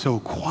struggle. It's so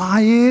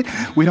quiet.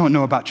 We don't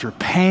know about your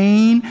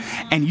pain,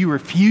 and you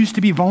refuse to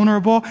be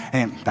vulnerable.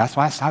 And that's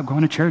why I stopped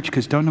going to church,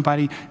 because don't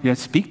nobody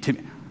speak to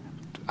me.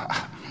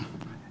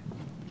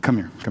 Come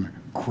here.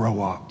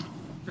 Grow up.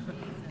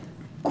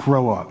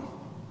 Grow up.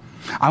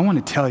 I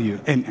want to tell you,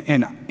 and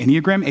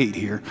Enneagram 8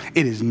 here,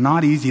 it is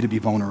not easy to be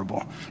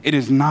vulnerable. It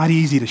is not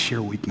easy to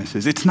share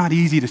weaknesses. It's not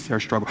easy to share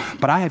struggle.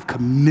 But I have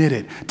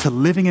committed to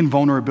living in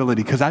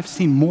vulnerability because I've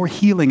seen more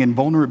healing in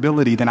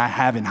vulnerability than I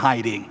have in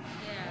hiding.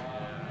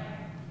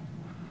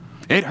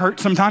 It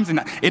hurts sometimes, and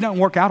it doesn't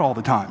work out all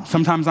the time.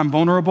 Sometimes I'm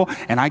vulnerable,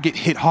 and I get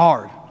hit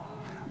hard.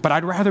 But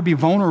I'd rather be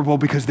vulnerable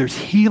because there's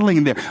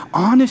healing there.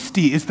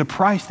 Honesty is the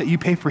price that you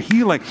pay for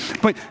healing.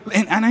 But,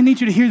 and I need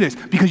you to hear this,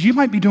 because you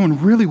might be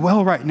doing really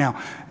well right now.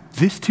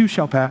 This too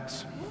shall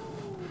pass.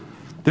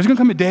 There's going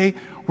to come a day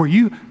where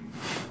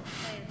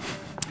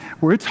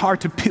it's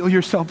hard to peel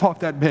yourself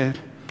off that bed.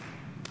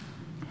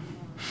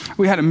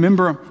 We had a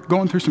member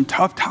going through some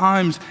tough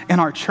times in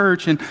our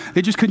church, and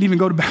they just couldn't even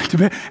go back to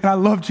bed. And I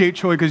love Jay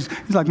Choi because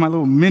he's like my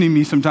little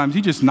mini-me sometimes.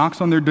 He just knocks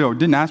on their door,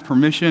 didn't ask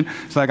permission.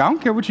 It's like, I don't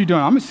care what you're doing.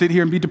 I'm going to sit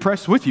here and be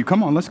depressed with you.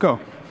 Come on, let's go.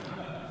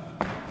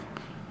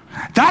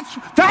 That's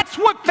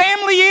what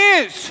family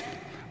is.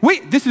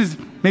 This is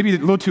maybe a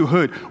little too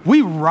hood.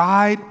 We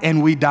ride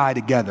and we die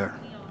together.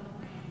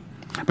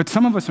 But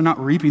some of us are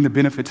not reaping the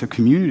benefits of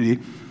community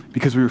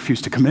because we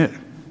refuse to commit.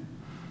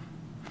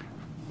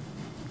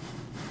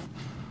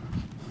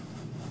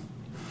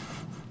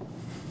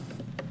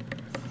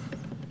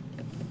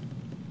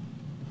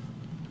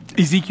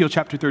 Ezekiel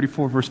chapter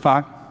 34, verse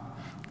 5,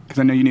 because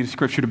I know you need a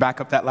scripture to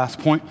back up that last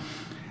point.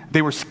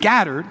 They were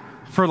scattered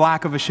for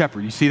lack of a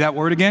shepherd. You see that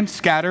word again?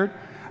 Scattered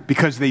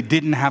because they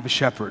didn't have a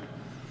shepherd.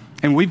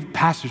 And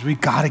pastors,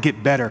 we've got to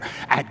get better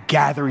at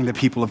gathering the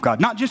people of God,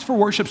 not just for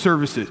worship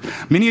services.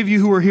 Many of you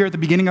who were here at the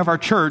beginning of our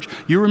church,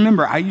 you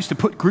remember I used to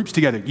put groups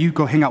together. You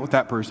go hang out with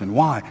that person.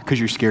 Why? Because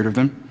you're scared of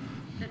them.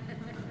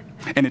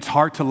 And it's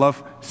hard to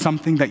love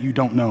something that you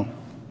don't know.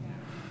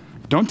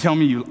 Don't tell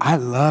me I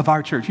love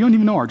our church. You don't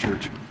even know our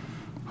church.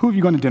 Who have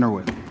you gone to dinner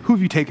with? Who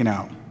have you taken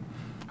out?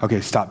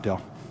 Okay, stop,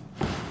 Dale.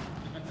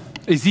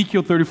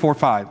 Ezekiel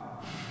 34:5.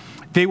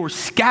 They were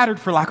scattered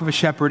for lack of a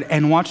shepherd,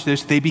 and watch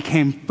this, they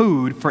became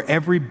food for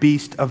every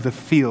beast of the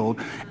field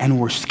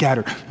and were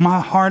scattered. My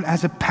heart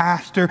as a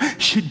pastor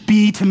should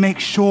be to make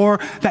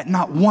sure that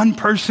not one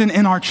person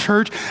in our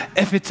church,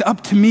 if it's up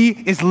to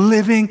me, is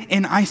living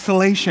in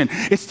isolation.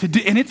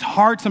 And it's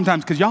hard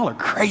sometimes because y'all are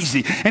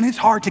crazy, and it's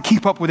hard to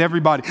keep up with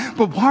everybody.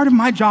 But part of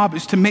my job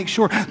is to make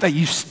sure that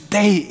you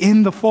stay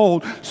in the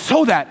fold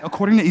so that,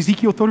 according to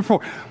Ezekiel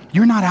 34,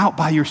 you're not out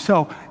by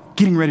yourself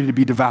getting ready to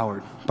be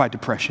devoured by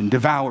depression,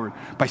 devoured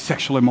by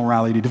sexual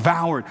immorality,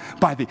 devoured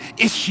by the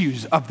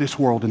issues of this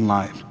world and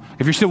life.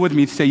 If you're still with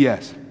me, say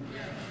yes.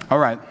 All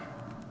right.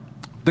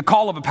 The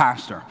call of a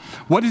pastor.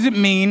 What does it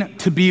mean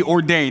to be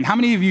ordained? How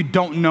many of you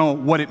don't know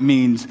what it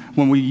means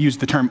when we use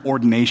the term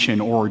ordination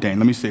or ordained?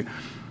 Let me see.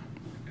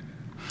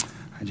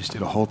 I just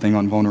did a whole thing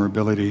on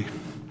vulnerability.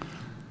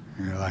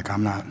 You're like,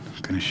 I'm not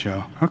going to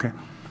show. Okay.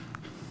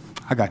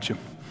 I got you.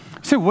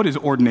 Say, what is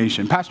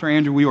ordination? Pastor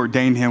Andrew, we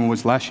ordained him,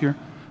 was last year?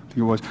 I think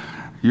it was.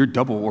 You're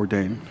double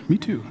ordained. Me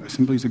too.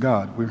 Assemblies of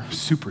God. We're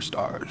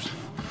superstars.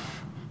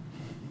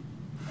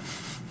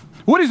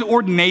 What is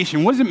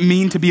ordination? What does it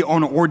mean to be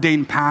an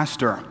ordained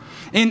pastor?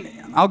 And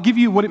I'll give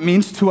you what it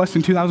means to us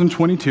in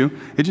 2022.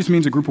 It just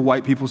means a group of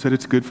white people said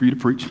it's good for you to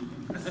preach.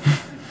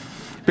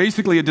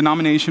 Basically, a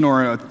denomination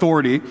or an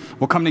authority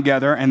will come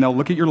together and they'll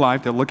look at your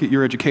life, they'll look at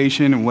your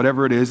education and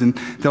whatever it is, and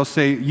they'll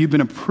say, you've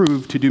been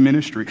approved to do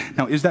ministry.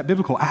 Now, is that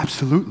biblical?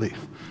 Absolutely.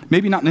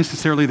 Maybe not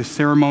necessarily the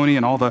ceremony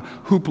and all the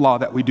hoopla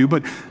that we do,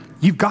 but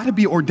you've got to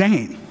be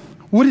ordained.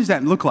 What does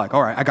that look like?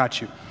 All right, I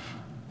got you.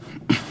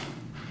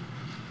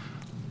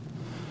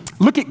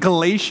 Look at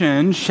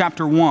Galatians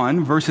chapter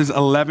 1, verses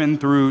 11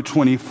 through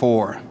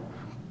 24.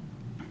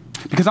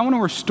 Because I want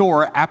to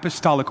restore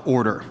apostolic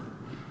order.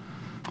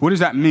 What does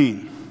that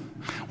mean?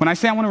 When I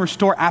say I want to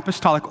restore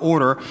apostolic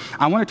order,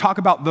 I want to talk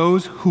about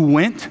those who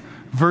went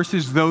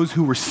versus those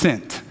who were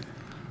sent.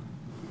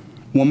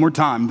 One more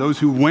time, those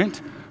who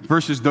went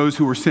versus those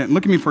who were sent.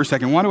 Look at me for a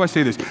second. Why do I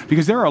say this?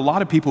 Because there are a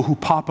lot of people who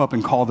pop up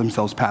and call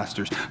themselves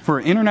pastors. For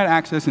internet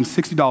access and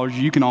 $60,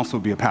 you can also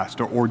be a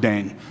pastor,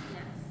 ordained.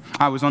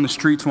 I was on the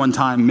streets one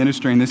time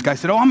ministering. This guy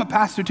said, oh, I'm a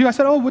pastor too. I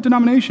said, oh, what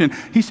denomination?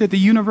 He said, the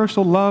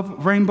Universal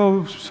Love,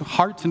 Rainbow,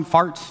 Hearts and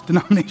Farts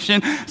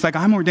denomination. It's like,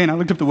 I'm ordained. I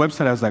looked up the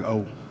website. I was like,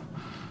 oh.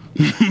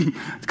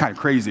 It's kind of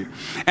crazy.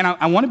 And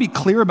I want to be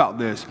clear about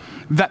this,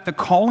 that the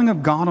calling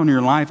of God on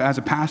your life as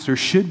a pastor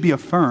should be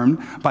affirmed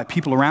by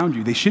people around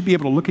you. They should be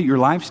able to look at your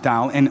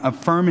lifestyle and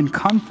affirm and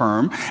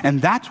confirm,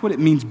 and that's what it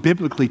means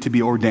biblically to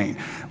be ordained.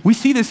 We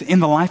see this in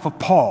the life of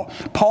Paul.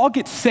 Paul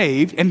gets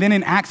saved, and then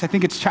in Acts, I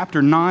think it's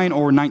chapter 9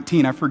 or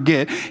 19, I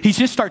forget, he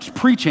just starts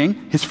preaching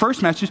his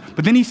first message,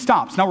 but then he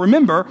stops. Now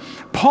remember,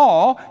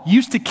 Paul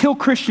used to kill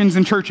Christians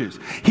in churches.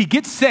 He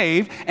gets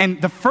saved,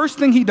 and the first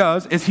thing he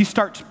does is he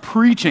starts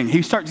preaching.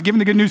 He starts giving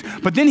the good news,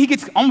 but then he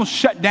gets almost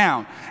shut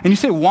down. And you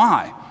say,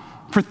 why?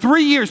 For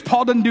 3 years,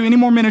 Paul doesn't do any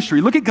more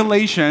ministry. Look at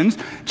Galatians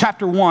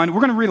chapter 1. We're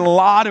going to read a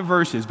lot of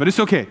verses, but it's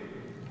okay.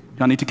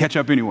 Y'all need to catch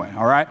up anyway,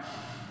 all right?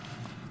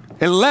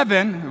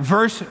 11,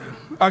 verse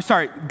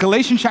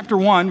Galatians chapter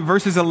 1,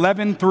 verses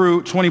 11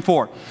 through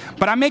 24.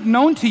 But I make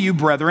known to you,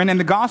 brethren, and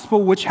the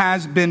gospel which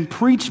has been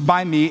preached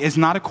by me is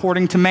not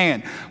according to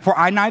man. For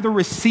I neither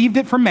received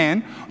it from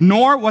man,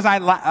 nor was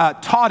I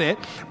taught it,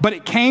 but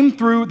it came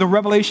through the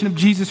revelation of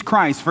Jesus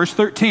Christ. Verse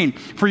 13,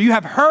 for you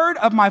have heard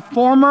of my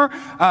former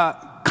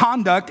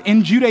conduct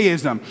in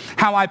Judaism,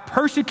 how I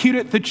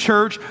persecuted the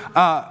church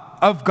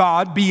of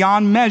God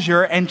beyond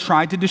measure and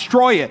tried to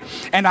destroy it.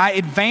 And I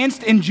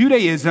advanced in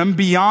Judaism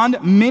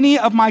beyond many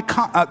of my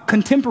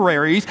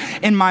contemporaries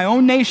in my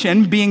own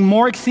nation, being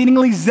more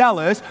exceedingly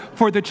zealous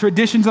for the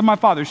traditions of my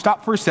fathers.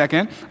 Stop for a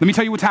second. Let me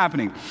tell you what's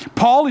happening.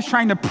 Paul is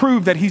trying to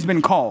prove that he's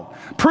been called.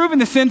 Prove in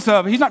the sense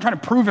of, he's not trying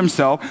to prove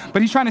himself,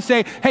 but he's trying to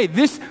say, hey,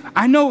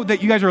 I know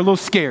that you guys are a little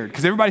scared,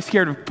 because everybody's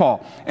scared of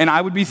Paul. And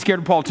I would be scared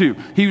of Paul too.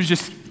 He was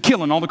just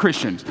killing all the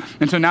Christians.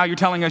 And so now you're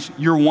telling us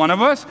you're one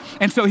of us.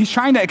 And so he's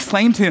trying to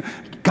explain to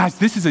guys,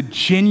 this is a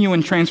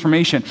genuine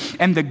transformation.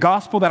 And the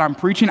gospel that I'm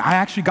preaching, I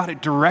actually got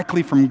it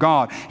directly from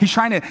God. He's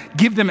trying to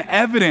give them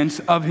evidence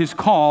of his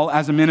call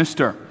as a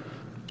minister.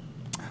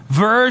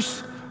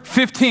 Verse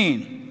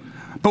 15.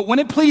 But when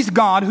it pleased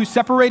God, who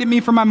separated me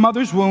from my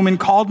mother's womb and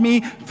called me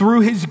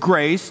through his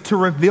grace to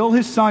reveal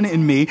his Son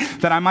in me,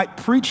 that I might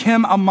preach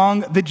him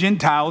among the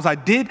Gentiles, I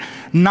did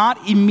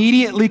not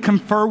immediately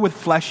confer with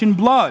flesh and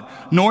blood,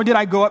 nor did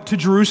I go up to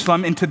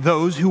Jerusalem and to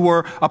those who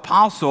were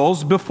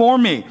apostles before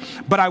me.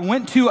 But I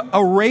went to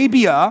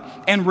Arabia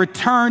and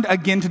returned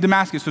again to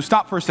Damascus. So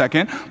stop for a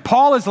second.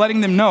 Paul is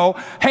letting them know,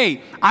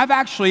 hey, I've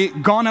actually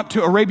gone up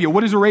to Arabia.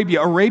 What is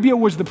Arabia? Arabia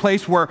was the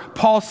place where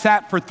Paul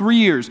sat for 3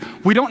 years.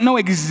 We don't know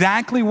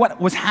exactly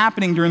what was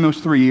happening during those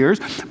 3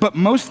 years, but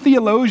most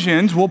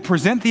theologians will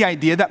present the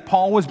idea that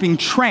Paul was being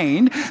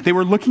trained. They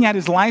were looking at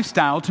his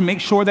lifestyle to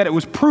make sure that it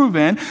was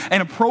proven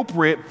and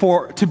appropriate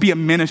to be a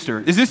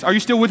minister. Are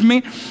you still with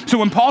me? So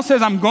when Paul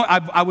says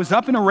I was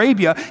up in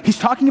Arabia, he's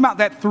talking about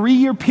that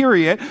 3-year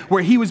period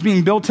where he was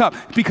being built up.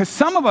 Because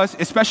some of us,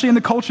 especially in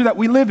the culture that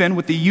we live in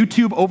with the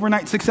YouTube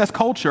overnight success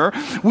culture,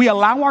 we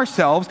allow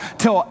ourselves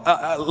to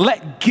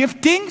let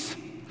giftings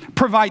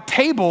provide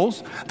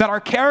tables that our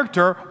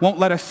character won't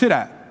let us sit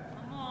at.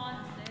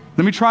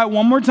 Let me try it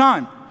one more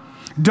time.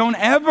 Don't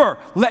ever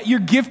let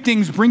your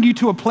giftings bring you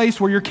to a place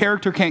where your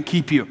character can't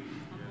keep you.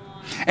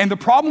 And the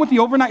problem with the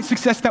overnight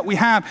success that we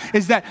have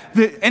is that,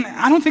 and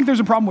I don't think there's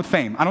a problem with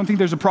fame. I don't think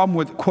there's a problem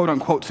with quote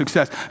unquote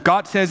success.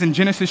 God says in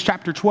Genesis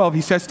chapter 12,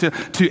 he says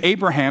to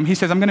Abraham, he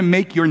says, I'm going to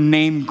make your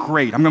name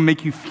great. I'm going to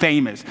make you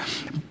famous.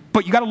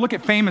 But you got to look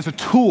at fame as a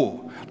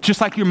tool. Just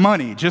like your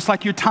money, just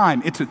like your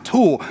time. It's a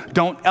tool.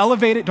 Don't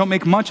elevate it. Don't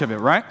make much of it,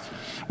 right?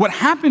 What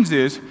happens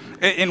is,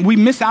 and we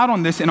miss out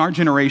on this in our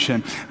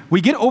generation,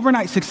 we get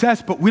overnight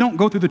success, but we don't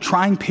go through the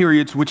trying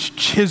periods which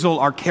chisel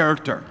our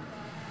character.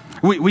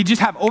 We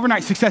just have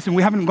overnight success and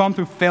we haven't gone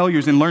through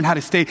failures and learned how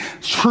to stay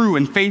true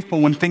and faithful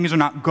when things are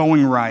not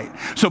going right.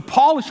 So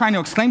Paul is trying to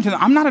explain to them,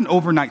 I'm not an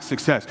overnight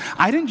success.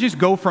 I didn't just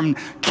go from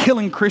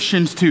killing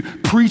Christians to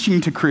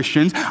preaching to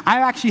Christians.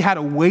 I actually had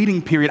a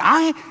waiting period.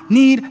 I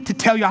need to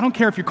tell you, I don't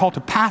care if you're called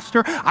to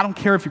pastor. I don't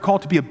care if you're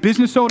called to be a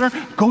business owner.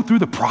 Go through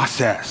the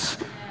process.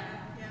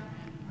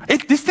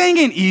 This thing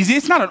ain't easy.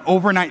 It's not an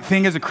overnight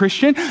thing as a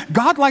Christian.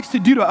 God likes to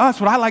do to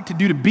us what I like to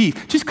do to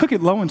beef. Just cook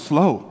it low and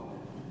slow.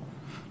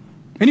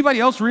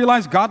 Anybody else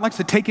realize God likes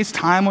to take his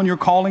time on your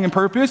calling and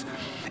purpose?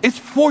 It's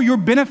for your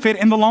benefit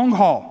in the long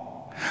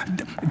haul.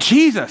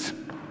 Jesus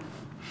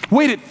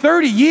waited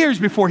 30 years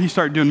before he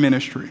started doing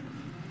ministry.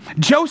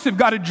 Joseph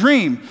got a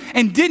dream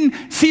and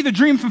didn't see the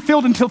dream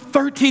fulfilled until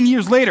 13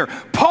 years later.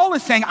 Paul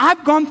is saying,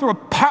 I've gone through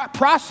a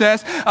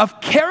process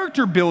of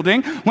character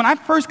building when I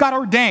first got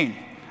ordained.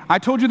 I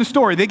told you the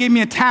story. They gave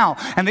me a towel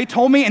and they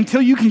told me,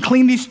 until you can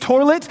clean these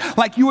toilets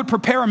like you would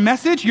prepare a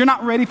message, you're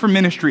not ready for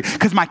ministry,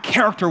 because my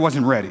character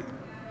wasn't ready.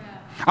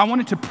 I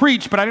wanted to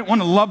preach, but I didn't want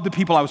to love the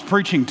people I was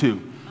preaching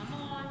to.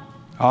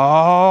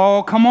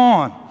 Oh, come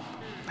on.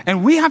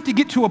 And we have to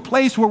get to a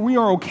place where we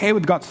are okay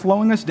with God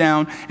slowing us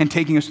down and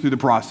taking us through the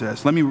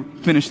process. Let me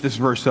finish this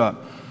verse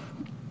up.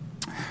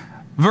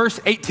 Verse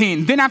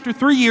 18, then after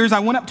 3 years, I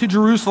went up to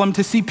Jerusalem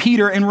to see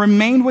Peter and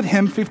remained with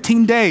him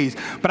 15 days.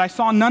 But I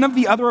saw none of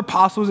the other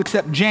apostles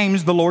except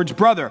James, the Lord's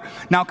brother.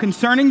 Now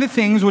concerning the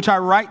things which I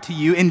write to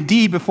you,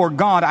 indeed before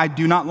God I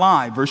do not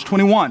lie. Verse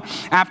 21,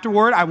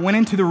 afterward I went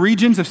into the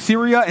regions of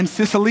Syria and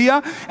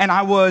Cilicia, and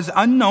I was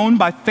unknown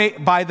by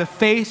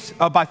face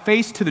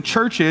to the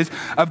churches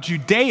of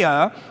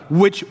Judea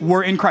which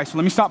were in Christ. So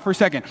let me stop for a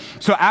second.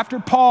 So after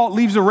Paul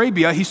leaves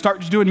Arabia, he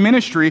starts doing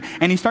ministry,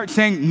 and he starts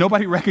saying,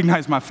 nobody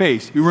recognized my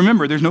face. You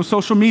remember, there's no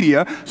social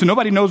media, so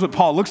nobody knows what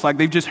Paul looks like.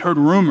 They've just heard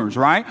rumors,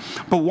 right?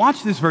 But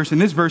watch this verse, and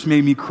this verse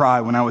made me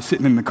cry when I was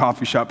sitting in the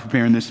coffee shop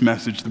preparing this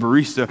message. The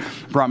barista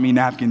brought me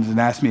napkins and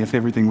asked me if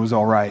everything was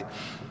all right.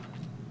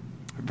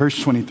 Verse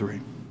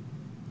 23.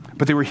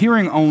 But they were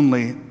hearing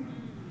only,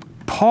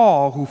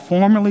 Paul, who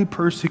formerly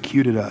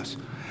persecuted us,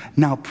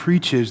 now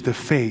preaches the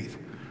faith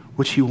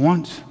which he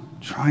once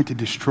tried to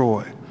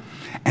destroy,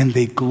 and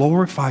they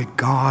glorify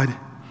God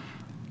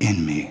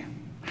in me.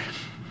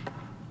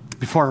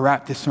 Before I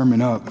wrap this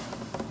sermon up,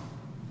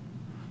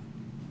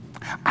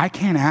 I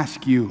can't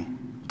ask you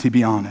to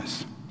be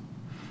honest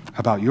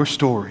about your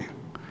story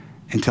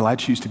until I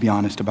choose to be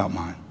honest about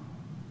mine.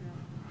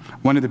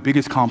 One of the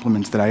biggest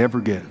compliments that I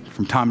ever get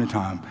from time to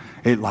time,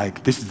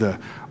 this is the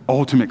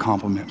ultimate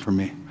compliment for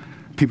me.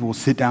 People will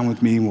sit down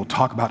with me and we'll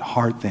talk about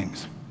hard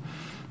things.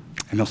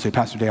 And they'll say,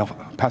 Pastor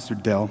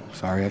Dale,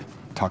 sorry, I'm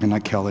talking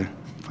like Kelly,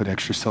 put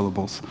extra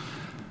syllables.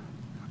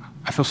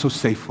 I feel so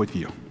safe with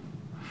you.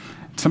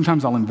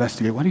 Sometimes I'll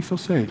investigate, why do you feel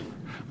safe?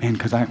 Man,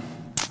 because I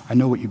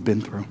know what you've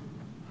been through.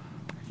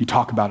 You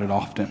talk about it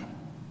often.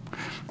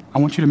 I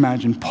want you to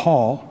imagine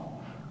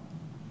Paul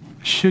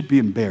should be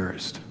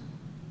embarrassed,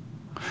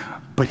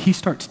 but he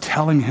starts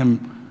telling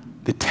him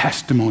the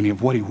testimony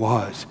of what he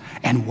was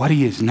and what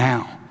he is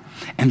now.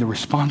 And the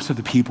response of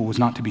the people was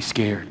not to be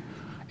scared.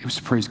 It was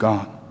to praise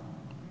God.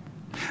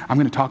 I'm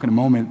going to talk in a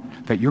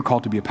moment that you're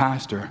called to be a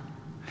pastor,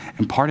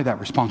 and part of that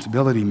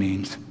responsibility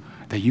means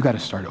that you got to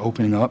start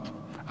opening up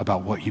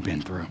about what you've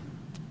been through.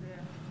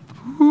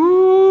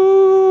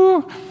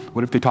 Ooh.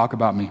 What if they talk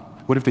about me?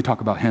 What if they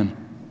talk about him?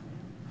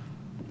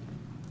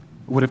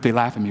 What if they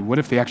laugh at me? What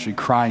if they actually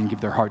cry and give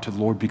their heart to the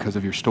Lord because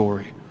of your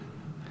story?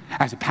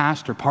 As a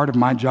pastor, part of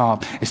my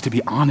job is to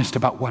be honest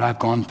about what I've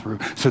gone through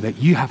so that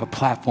you have a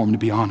platform to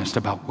be honest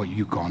about what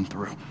you've gone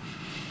through.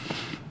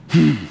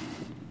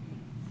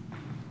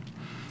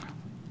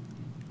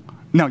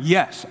 Now,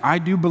 yes, I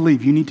do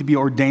believe you need to be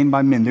ordained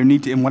by men.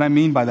 And what I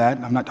mean by that,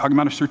 I'm not talking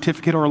about a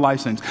certificate or a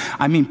license.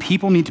 I mean,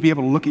 people need to be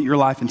able to look at your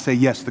life and say,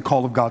 yes, the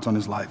call of God's on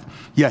his life.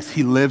 Yes,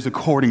 he lives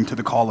according to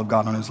the call of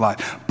God on his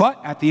life.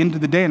 But at the end of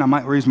the day, and I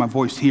might raise my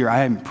voice here, I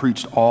haven't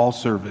preached all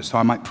service, so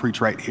I might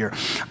preach right here.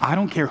 I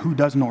don't care who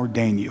doesn't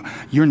ordain you.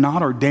 You're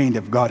not ordained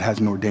if God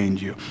hasn't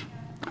ordained you.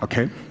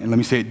 Okay? And let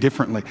me say it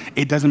differently.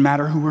 It doesn't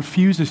matter who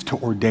refuses to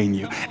ordain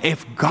you.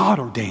 If God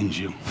ordains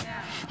you.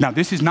 Now,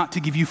 this is not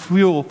to give you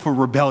fuel for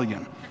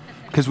rebellion,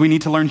 because we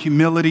need to learn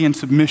humility and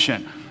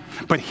submission.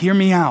 But hear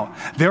me out.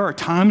 There are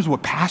times where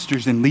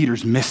pastors and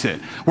leaders miss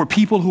it, where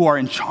people who are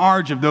in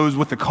charge of those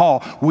with the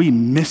call, we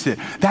miss it.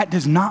 That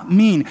does not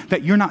mean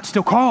that you're not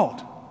still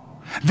called.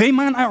 They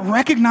might not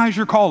recognize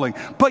your calling,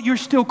 but you're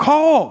still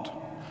called.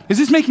 Is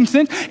this making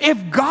sense?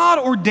 If God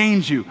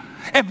ordains you,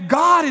 if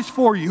God is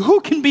for you,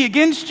 who can be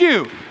against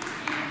you?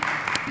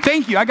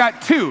 Thank you. I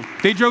got 2.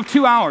 They drove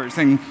 2 hours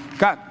and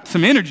got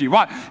some energy.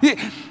 Why?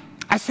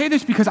 I say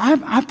this because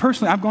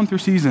I've gone through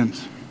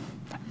seasons.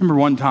 I remember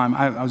one time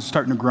I was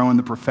starting to grow in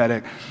the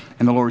prophetic,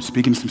 and the Lord was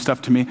speaking some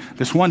stuff to me.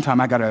 This one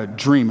time I got a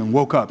dream and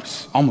woke up.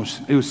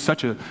 It was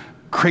such a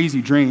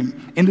crazy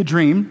dream. In the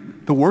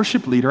dream, the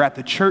worship leader at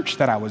the church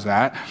that I was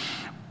at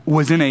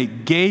was in a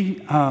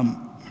gay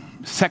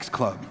sex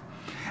club.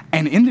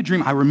 And in the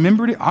dream, I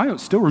remembered it. I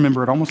still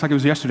remember it almost like it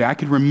was yesterday. I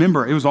could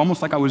remember. It was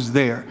almost like I was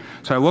there.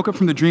 So I woke up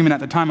from the dream, and at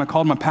the time, I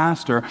called my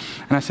pastor,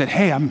 and I said,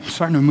 hey, I'm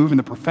starting to move in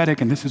the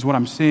prophetic, and this is what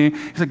I'm seeing.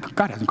 He's like,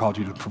 God hasn't called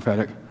you to the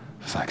prophetic.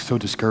 I was like so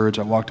discouraged.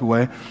 I walked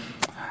away.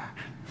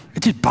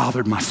 It just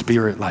bothered my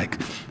spirit,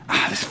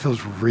 this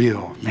feels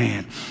real,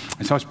 man.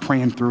 And so I was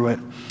praying through it.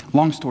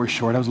 Long story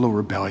short, I was a little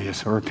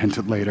rebellious. I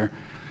repented later.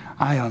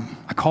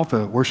 I called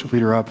the worship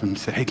leader up and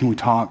said, hey, can we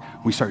talk?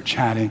 We started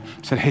chatting.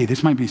 I said, hey,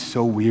 this might be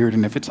so weird,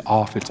 and if it's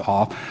off, it's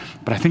off.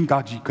 But I think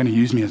God's going to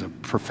use me as a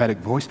prophetic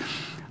voice.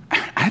 I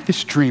had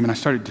this dream, and I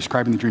started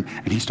describing the dream,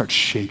 and he starts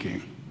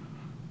shaking.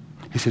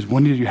 He says,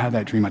 when did you have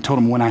that dream? I told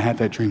him when I had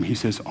that dream. He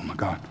says, oh, my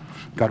God,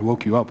 God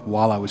woke you up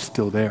while I was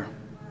still there.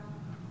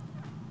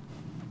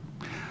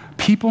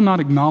 People not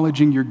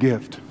acknowledging your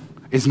gift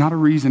is not a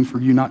reason for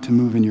you not to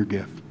move in your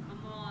gift.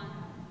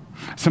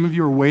 Some of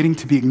you are waiting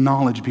to be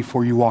acknowledged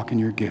before you walk in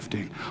your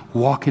gifting.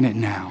 Walk in it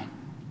now.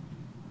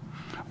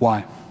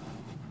 Why?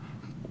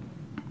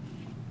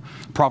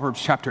 Proverbs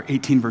chapter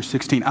 18, verse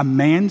 16. A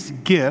man's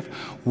gift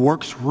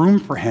works room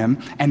for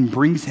him and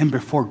brings him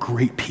before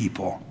great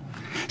people.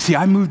 See,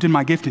 I moved in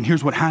my gift, and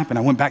here's what happened.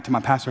 I went back to my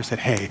pastor. I said,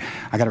 hey,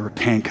 I got to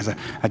repent because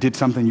I did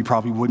something you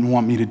probably wouldn't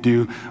want me to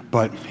do,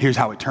 but here's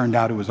how it turned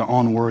out. It was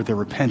on word. They're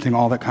repenting,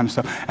 all that kind of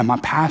stuff. And my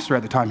pastor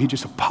at the time, he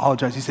just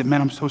apologized. He said,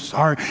 man, I'm so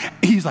sorry.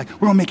 He's like,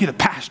 we're going to make you the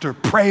pastor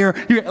of prayer.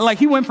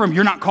 He went from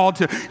you're called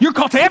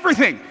to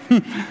everything.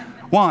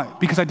 Why?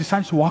 Because I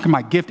decided to walk in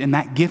my gift, and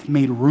that gift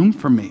made room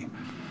for me.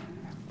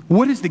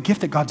 What is the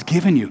gift that God's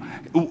given you?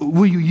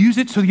 Will you use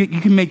it so that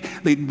you can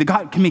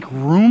God can make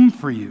room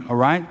for you, all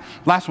right?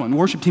 Last one,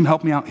 worship team,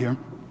 help me out here.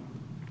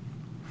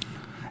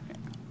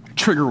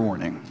 Trigger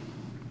warning.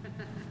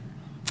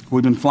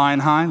 We've been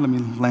flying high, let me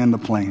land the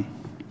plane.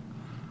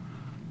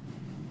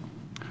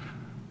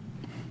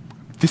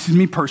 This is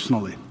me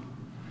personally.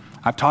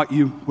 I've taught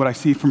you what I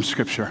see from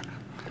Scripture.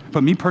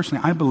 But me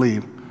personally, I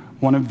believe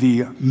one of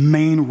the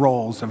main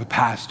roles of a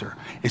pastor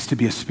is to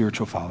be a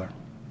spiritual father.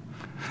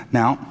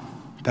 Now,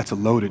 that's a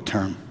loaded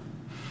term.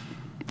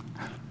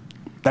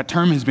 That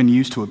term has been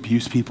used to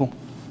abuse people.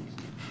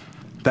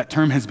 That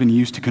term has been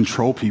used to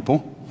control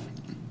people.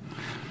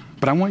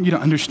 But I want you to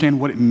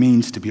understand what it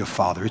means to be a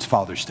father. It's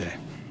Father's Day.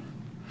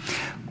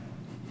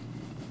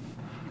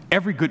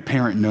 Every good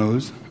parent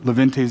knows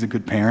Levente is a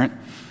good parent.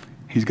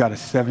 He's got a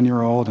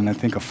 7-year-old and I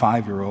think a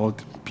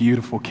 5-year-old,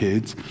 beautiful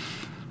kids.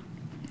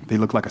 they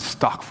look like a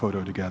stock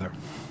photo together.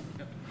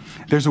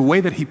 There's a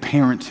way that he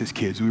parents his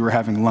kids. We were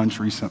having lunch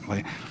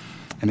recently,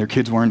 and their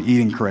kids weren't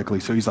eating correctly,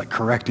 so he's like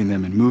correcting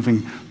them and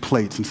moving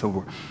plates and so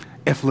forth.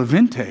 If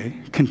Levante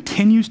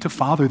continues to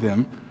father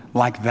them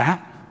like that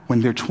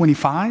when they're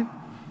 25,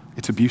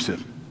 it's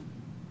abusive.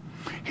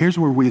 Here's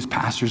where we as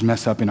pastors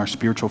mess up in our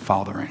spiritual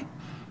fathering.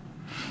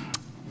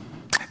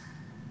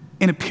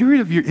 In a period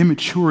of your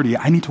immaturity,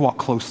 I need to walk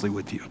closely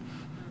with you.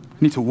 I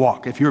need to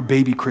walk. If you're a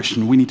baby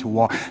Christian, we need to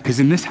walk. Because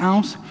in this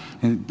house,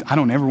 and I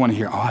don't ever want to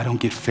hear, oh, I don't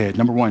get fed.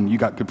 Number one, you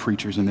got good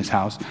preachers in this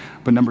house.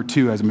 But number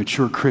two, as a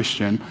mature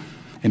Christian,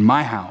 in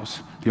my house,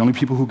 the only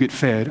people who get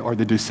fed are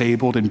the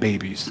disabled and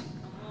babies.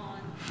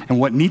 And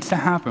what needs to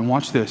happen,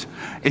 watch this,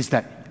 is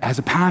that as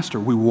a pastor,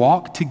 we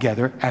walk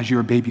together as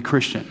you're a baby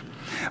Christian.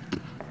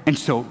 And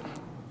so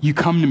you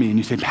come to me and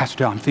you say, Pastor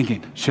Dale, I'm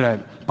thinking, should I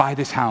buy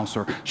this house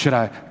or should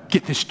I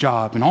get this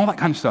job and all that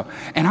kind of stuff?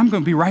 And I'm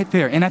going to be right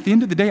there. And at the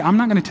end of the day, I'm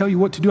not going to tell you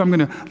what to do. I'm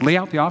going to lay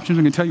out the options.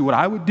 I'm going to tell you what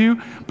I would do,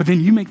 but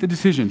then you make the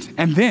decisions.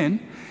 And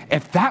then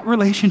if that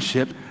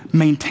relationship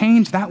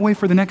maintains that way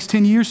for the next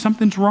 10 years,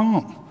 something's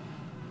wrong.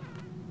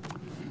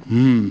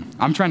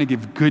 I'm trying to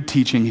give good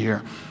teaching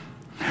here.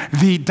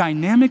 The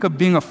dynamic of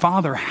being a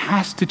father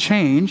has to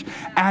change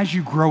as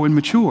you grow and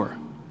mature.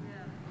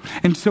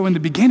 And so in the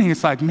beginning,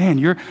 it's like, man,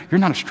 you're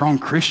not a strong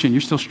Christian.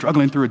 You're still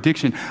struggling through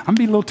addiction. I'm going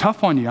to be a little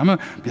tough on you. I'm going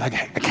to be like,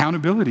 hey,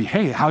 accountability.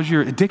 Hey, how's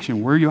your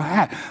addiction? Where are you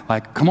at?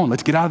 Like, come on,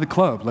 let's get out of the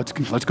club. Let's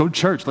go to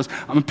church.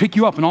 I'm going to pick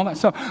you up and all that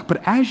stuff.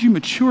 But as you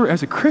mature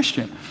as a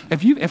Christian,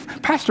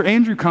 if Pastor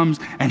Andrew comes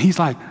and he's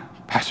like,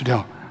 Pastor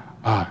Dale,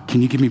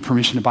 can you give me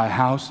permission to buy a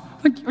house?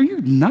 Like, are you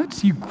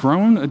nuts? You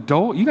grown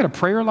adult? You got a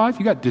prayer life?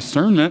 You got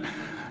discernment?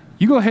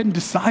 You go ahead and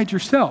decide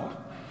yourself.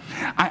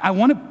 I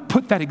want to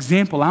put that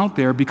example out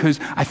there because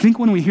I think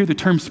when we hear the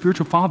term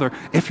spiritual father,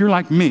 if you're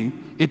like me,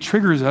 it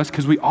triggers us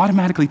because we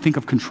automatically think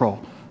of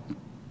control.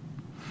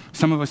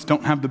 Some of us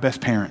don't have the best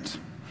parents.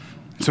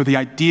 So the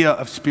idea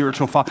of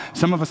spiritual father,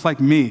 some of us like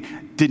me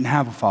didn't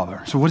have a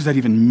father. So what does that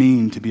even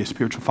mean to be a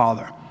spiritual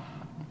father?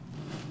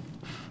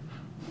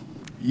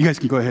 You guys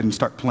can go ahead and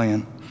start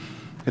playing.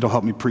 It'll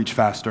help me preach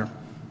faster.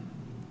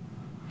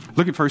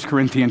 Look at 1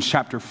 Corinthians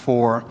chapter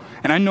 4.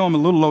 And I know I'm a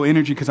little low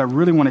energy because I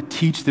really want to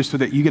teach this so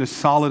that you get a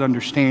solid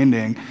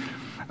understanding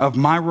of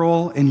my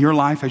role in your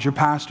life as your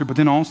pastor, but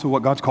then also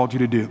what God's called you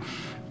to do.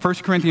 1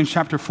 Corinthians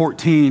chapter 4,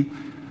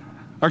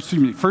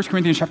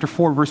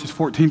 verses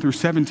 14 through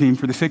 17.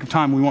 For the sake of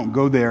time, we won't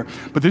go there.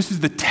 But this is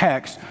the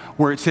text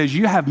where it says,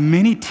 you have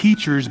many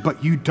teachers,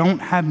 but you don't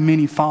have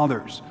many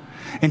fathers.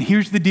 And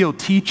here's the deal.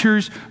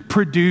 Teachers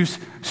produce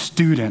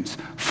students.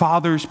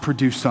 Fathers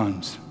produce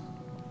sons.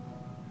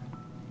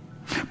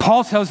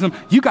 Paul tells them,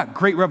 you got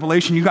great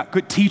revelation, you got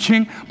good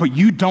teaching, but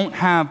you don't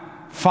have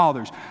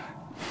fathers.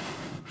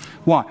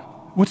 Why?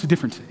 What's the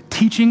difference?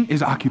 Teaching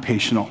is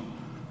occupational.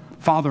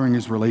 Fathering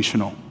is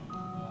relational.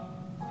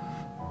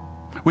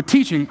 With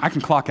teaching, I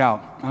can clock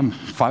out. I'm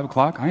 5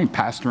 o'clock, I ain't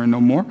pastoring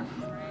no more.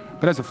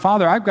 But as a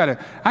father,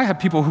 I have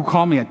people who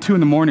call me at 2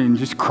 in the morning and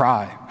just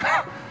cry.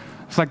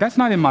 It's like, that's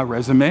not in my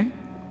resume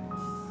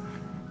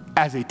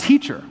as a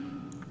teacher,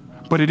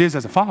 but it is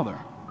as a father.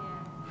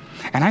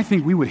 And I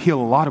think we would heal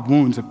a lot of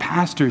wounds if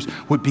pastors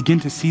would begin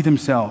to see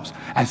themselves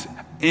as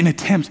in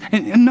attempts.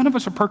 And none of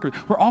us are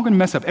perfect. We're all going to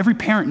mess up. Every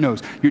parent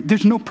knows.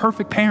 There's no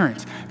perfect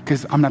parents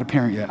because I'm not a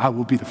parent yet. I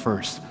will be the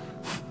first.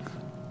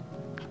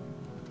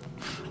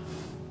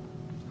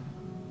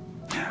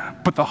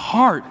 But the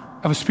heart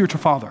of a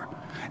spiritual father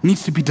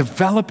needs to be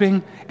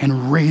developing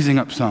and raising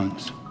up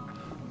sons.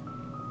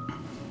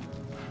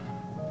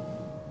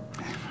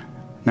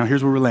 Now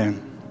here's where we're laying.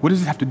 What does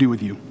this have to do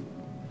with you?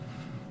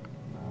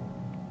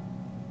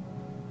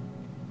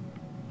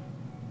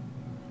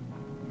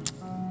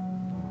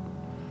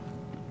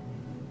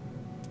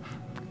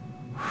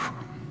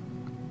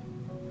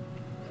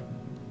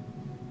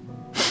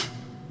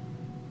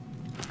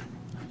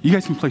 You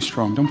guys can play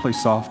strong. Don't play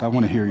soft. I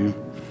want to hear you.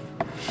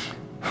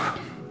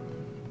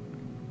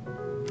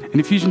 In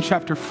Ephesians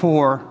chapter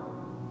 4,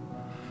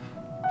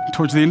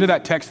 towards the end of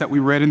that text that we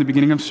read in the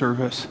beginning of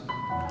service,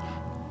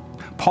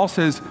 Paul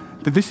says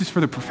that this is for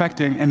the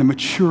perfecting and the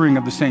maturing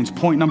of the saints.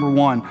 Point number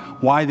one,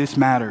 why this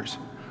matters.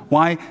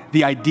 Why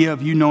the idea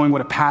of you knowing what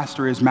a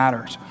pastor is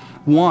matters.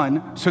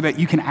 One, so that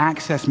you can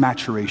access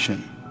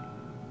maturation.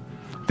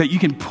 That you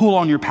can pull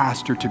on your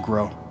pastor to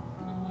grow.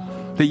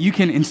 That you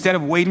can, instead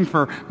of waiting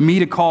for me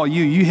to call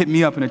you, you hit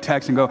me up in a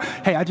text and go,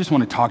 hey, I just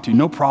want to talk to you.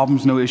 No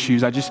problems, no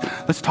issues.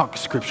 Let's talk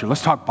scripture.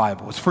 Let's talk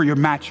Bible. It's for your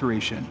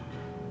maturation.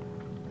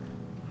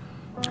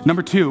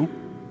 Number two,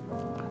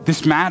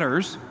 this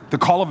matters, the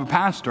call of a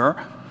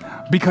pastor,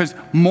 because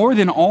more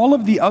than all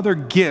of the other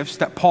gifts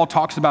that Paul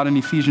talks about in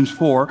Ephesians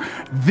 4,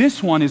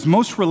 this one is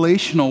most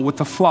relational with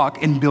the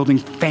flock in building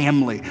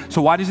family.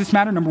 So why does this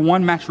matter? Number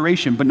one,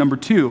 maturation. But number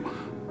two,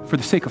 for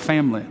the sake of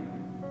family.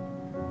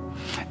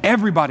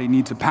 Everybody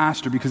needs a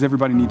pastor because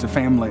everybody needs a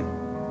family.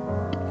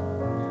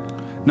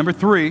 Number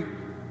three,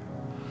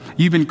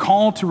 you've been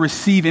called to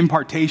receive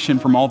impartation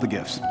from all the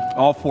gifts,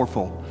 all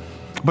fourfold.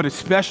 but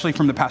especially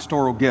from the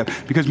pastoral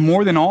gift, because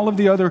more than all of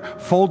the other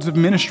folds of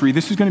ministry,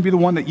 this is going to be the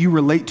one that you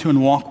relate to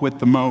and walk with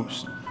the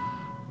most.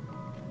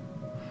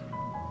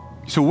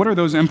 So what are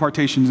those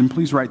impartations? And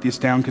please write this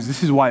down, because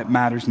this is why it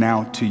matters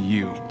now to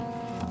you.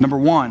 Number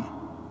one,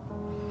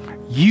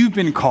 you've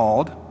been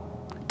called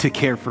to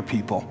care for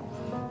people.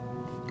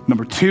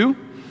 Number two,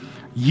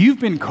 you've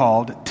been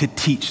called to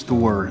teach the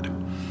word.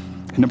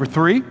 And number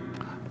three,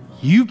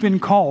 you've been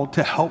called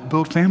to help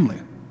build family.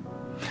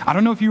 I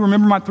don't know if you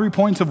remember my 3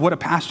 points of what a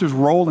pastor's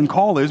role and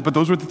call is, but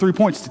those were the 3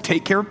 points: to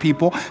take care of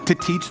people, to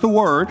teach the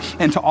word,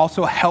 and to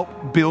also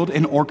help build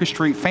and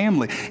orchestrate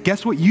family.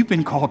 Guess what you've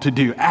been called to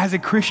do as a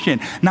Christian,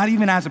 not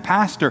even as a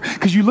pastor?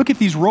 Because you look at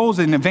these roles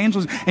in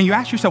evangelism and you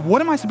ask yourself,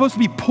 what am I supposed to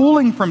be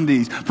pulling from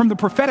these? From the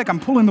prophetic, I'm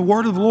pulling the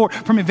word of the Lord.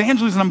 From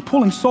evangelism, I'm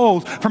pulling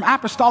souls. From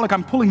apostolic,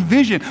 I'm pulling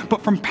vision.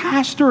 But from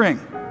pastoring,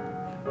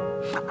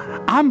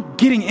 I'm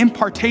getting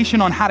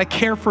impartation on how to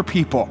care for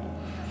people,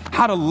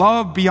 how to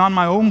love beyond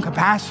my own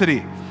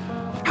capacity,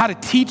 how to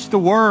teach the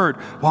word.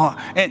 Well,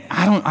 and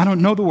I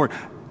don't know the word.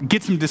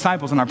 Get some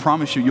disciples and I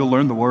promise you'll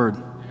learn the word.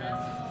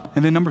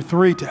 And then number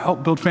three, to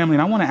help build family.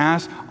 And I want to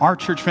ask our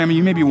church family,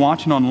 you may be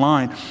watching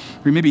online,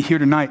 or you may be here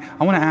tonight.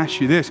 I want to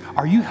ask you this: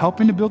 are you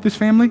helping to build this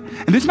family?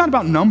 And this is not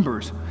about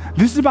numbers.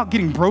 This is about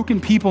getting broken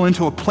people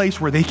into a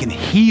place where they can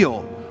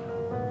heal.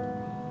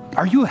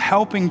 Are you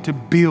helping to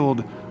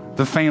build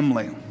the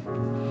family?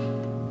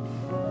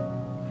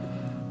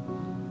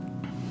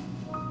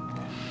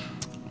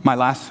 My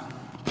last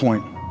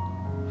point.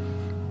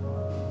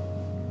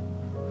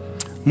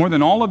 More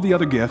than all of the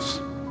other gifts,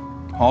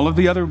 all of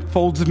the other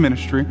folds of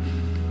ministry,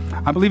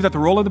 I believe that the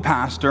role of the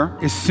pastor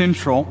is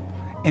central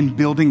in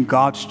building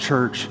God's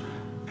church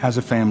as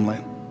a family.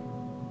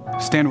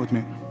 Stand with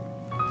me.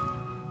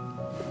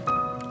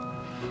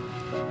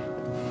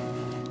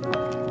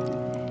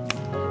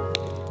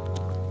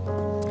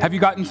 Have you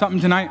gotten something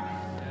tonight?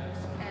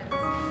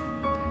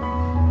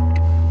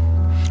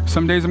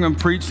 Some days I'm going to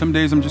preach, some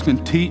days I'm just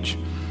going to teach.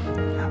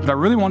 But I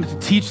really wanted to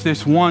teach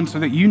this one so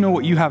that you know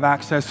what you have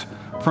access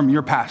from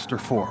your pastor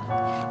for.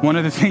 One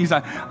of the things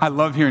I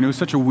love hearing, it was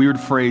such a weird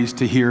phrase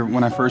to hear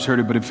when I first heard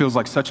it, but it feels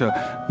like such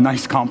a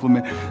nice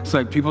compliment. It's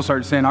like people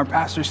started saying, our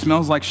pastor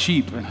smells like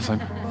sheep. And it's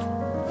like,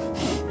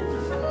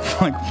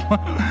 what?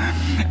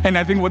 And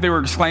I think what they were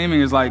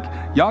exclaiming is like,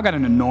 y'all got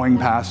an annoying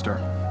pastor.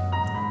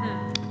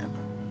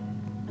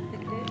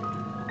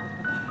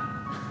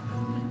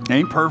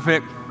 Ain't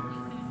perfect.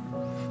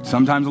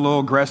 Sometimes a little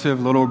aggressive,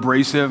 a little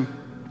abrasive.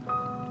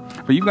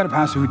 But you've got a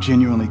pastor who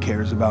genuinely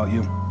cares about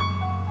you,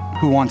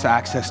 who wants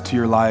access to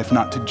your life,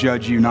 not to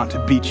judge you, not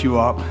to beat you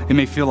up. It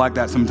may feel like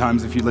that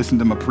sometimes if you listen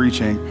to my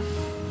preaching.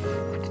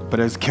 But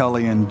as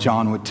Kelly and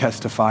John would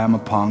testify, I'm a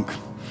punk.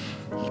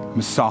 I'm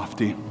a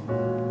softie.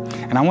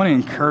 And I want to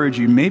encourage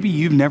you, maybe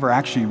you've never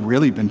actually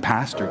really been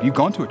pastored. You've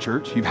gone to a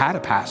church, you've had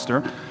a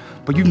pastor,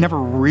 but you've never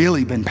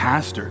really been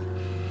pastored.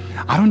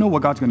 I don't know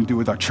what God's going to do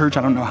with our church.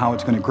 I don't know how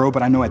it's going to grow,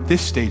 but I know at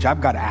this stage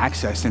I've got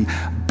access and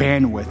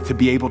bandwidth to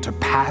be able to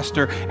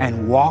pastor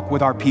and walk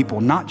with our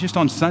people, not just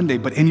on Sunday,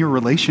 but in your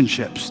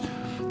relationships,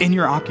 in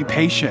your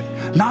occupation,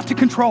 not to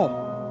control,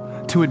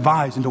 to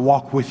advise and to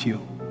walk with you.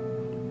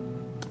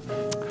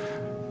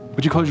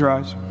 Would you close your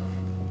eyes?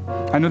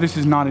 I know this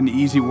is not an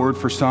easy word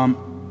for some,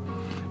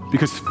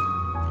 because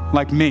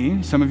like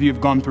me, some of you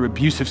have gone through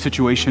abusive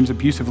situations,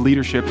 abusive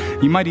leadership.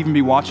 You might even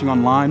be watching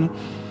online,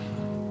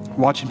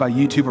 watching by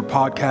YouTube or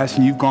podcast,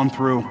 and you've gone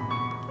through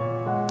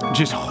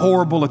just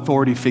horrible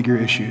authority figure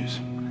issues.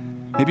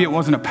 Maybe it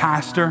wasn't a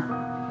pastor.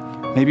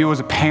 Maybe it was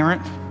a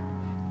parent.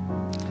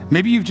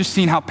 Maybe you've just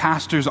seen how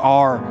pastors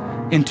are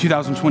in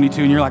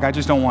 2022 and you're like, I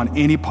just don't want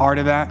any part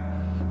of that.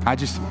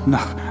 No,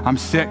 I'm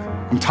sick.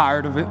 I'm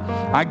tired of it.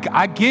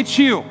 I get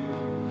you.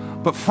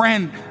 But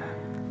friend,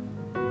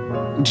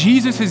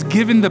 Jesus has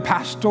given the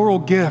pastoral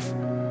gift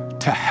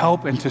to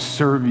help and to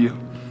serve you.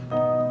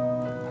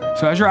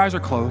 So as your eyes are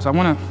closed, I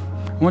want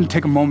to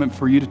take a moment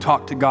for you to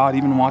talk to God,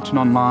 even watching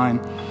online.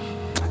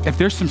 If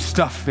there's some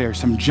stuff there,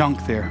 some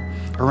junk there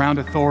around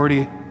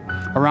authority,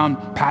 around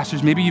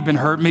pastors, maybe you've been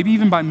hurt, maybe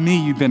even by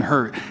me you've been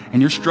hurt,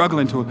 and you're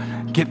struggling to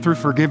get through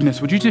forgiveness,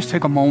 would you just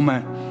take a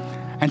moment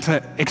and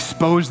to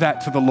expose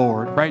that to the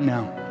Lord right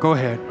now? Go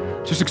ahead.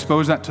 Just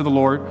expose that to the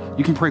Lord.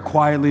 You can pray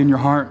quietly in your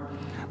heart,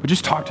 but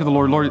just talk to the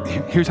Lord. Lord,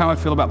 here's how I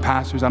feel about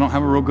pastors. I don't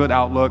have a real good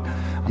outlook.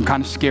 I'm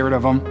kind of scared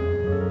of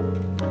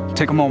them.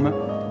 Take a moment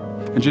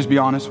and just be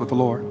honest with the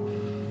Lord.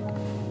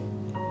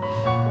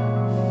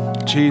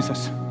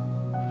 Jesus.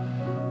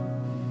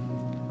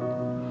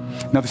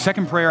 Now, the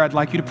second prayer I'd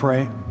like you to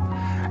pray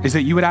is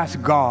that you would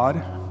ask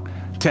God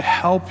to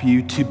help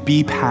you to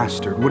be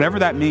pastored, whatever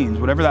that means,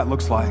 whatever that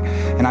looks like.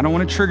 And I don't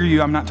want to trigger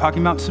you. I'm not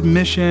talking about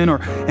submission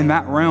or in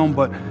that realm,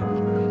 but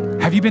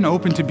have you been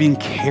open to being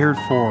cared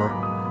for,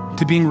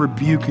 to being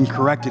rebuked and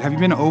corrected? Have you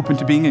been open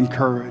to being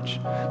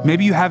encouraged?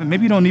 Maybe you haven't.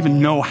 Maybe you don't even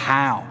know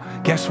how.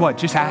 Guess what?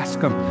 Just ask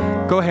him.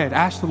 Go ahead.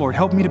 Ask the Lord.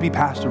 Help me to be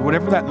pastor.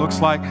 Whatever that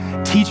looks like,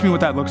 teach me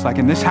what that looks like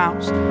in this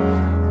house.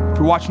 If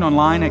you're watching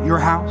online at your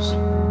house,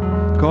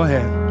 go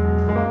ahead.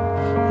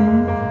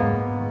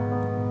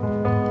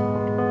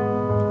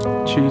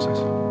 Jesus.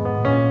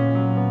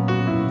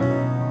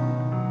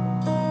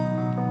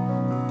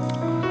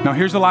 Now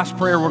here's the last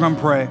prayer we're going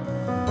to pray.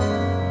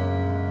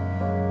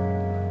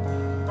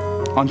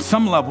 On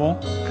some level,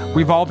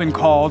 we've all been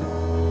called,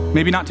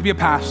 maybe not to be a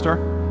pastor,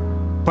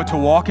 but to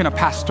walk in a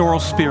pastoral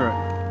spirit,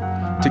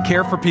 to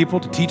care for people,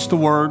 to teach the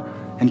word,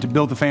 and to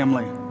build the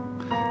family.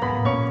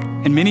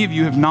 And many of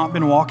you have not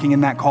been walking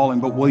in that calling,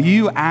 but will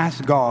you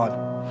ask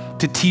God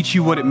to teach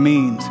you what it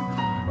means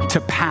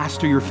to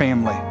pastor your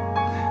family,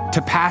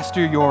 to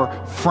pastor your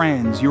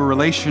friends, your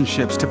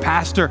relationships, to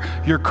pastor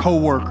your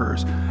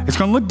coworkers? It's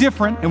going to look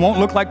different. It won't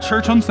look like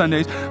church on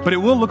Sundays, but it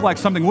will look like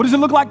something. What does it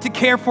look like to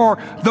care for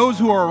those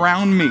who are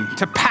around me,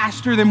 to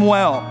pastor them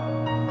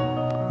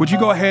well? Would you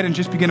go ahead and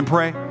just begin to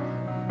pray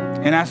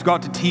and ask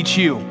God to teach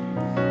you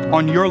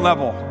on your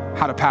level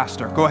how to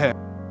pastor? Go ahead.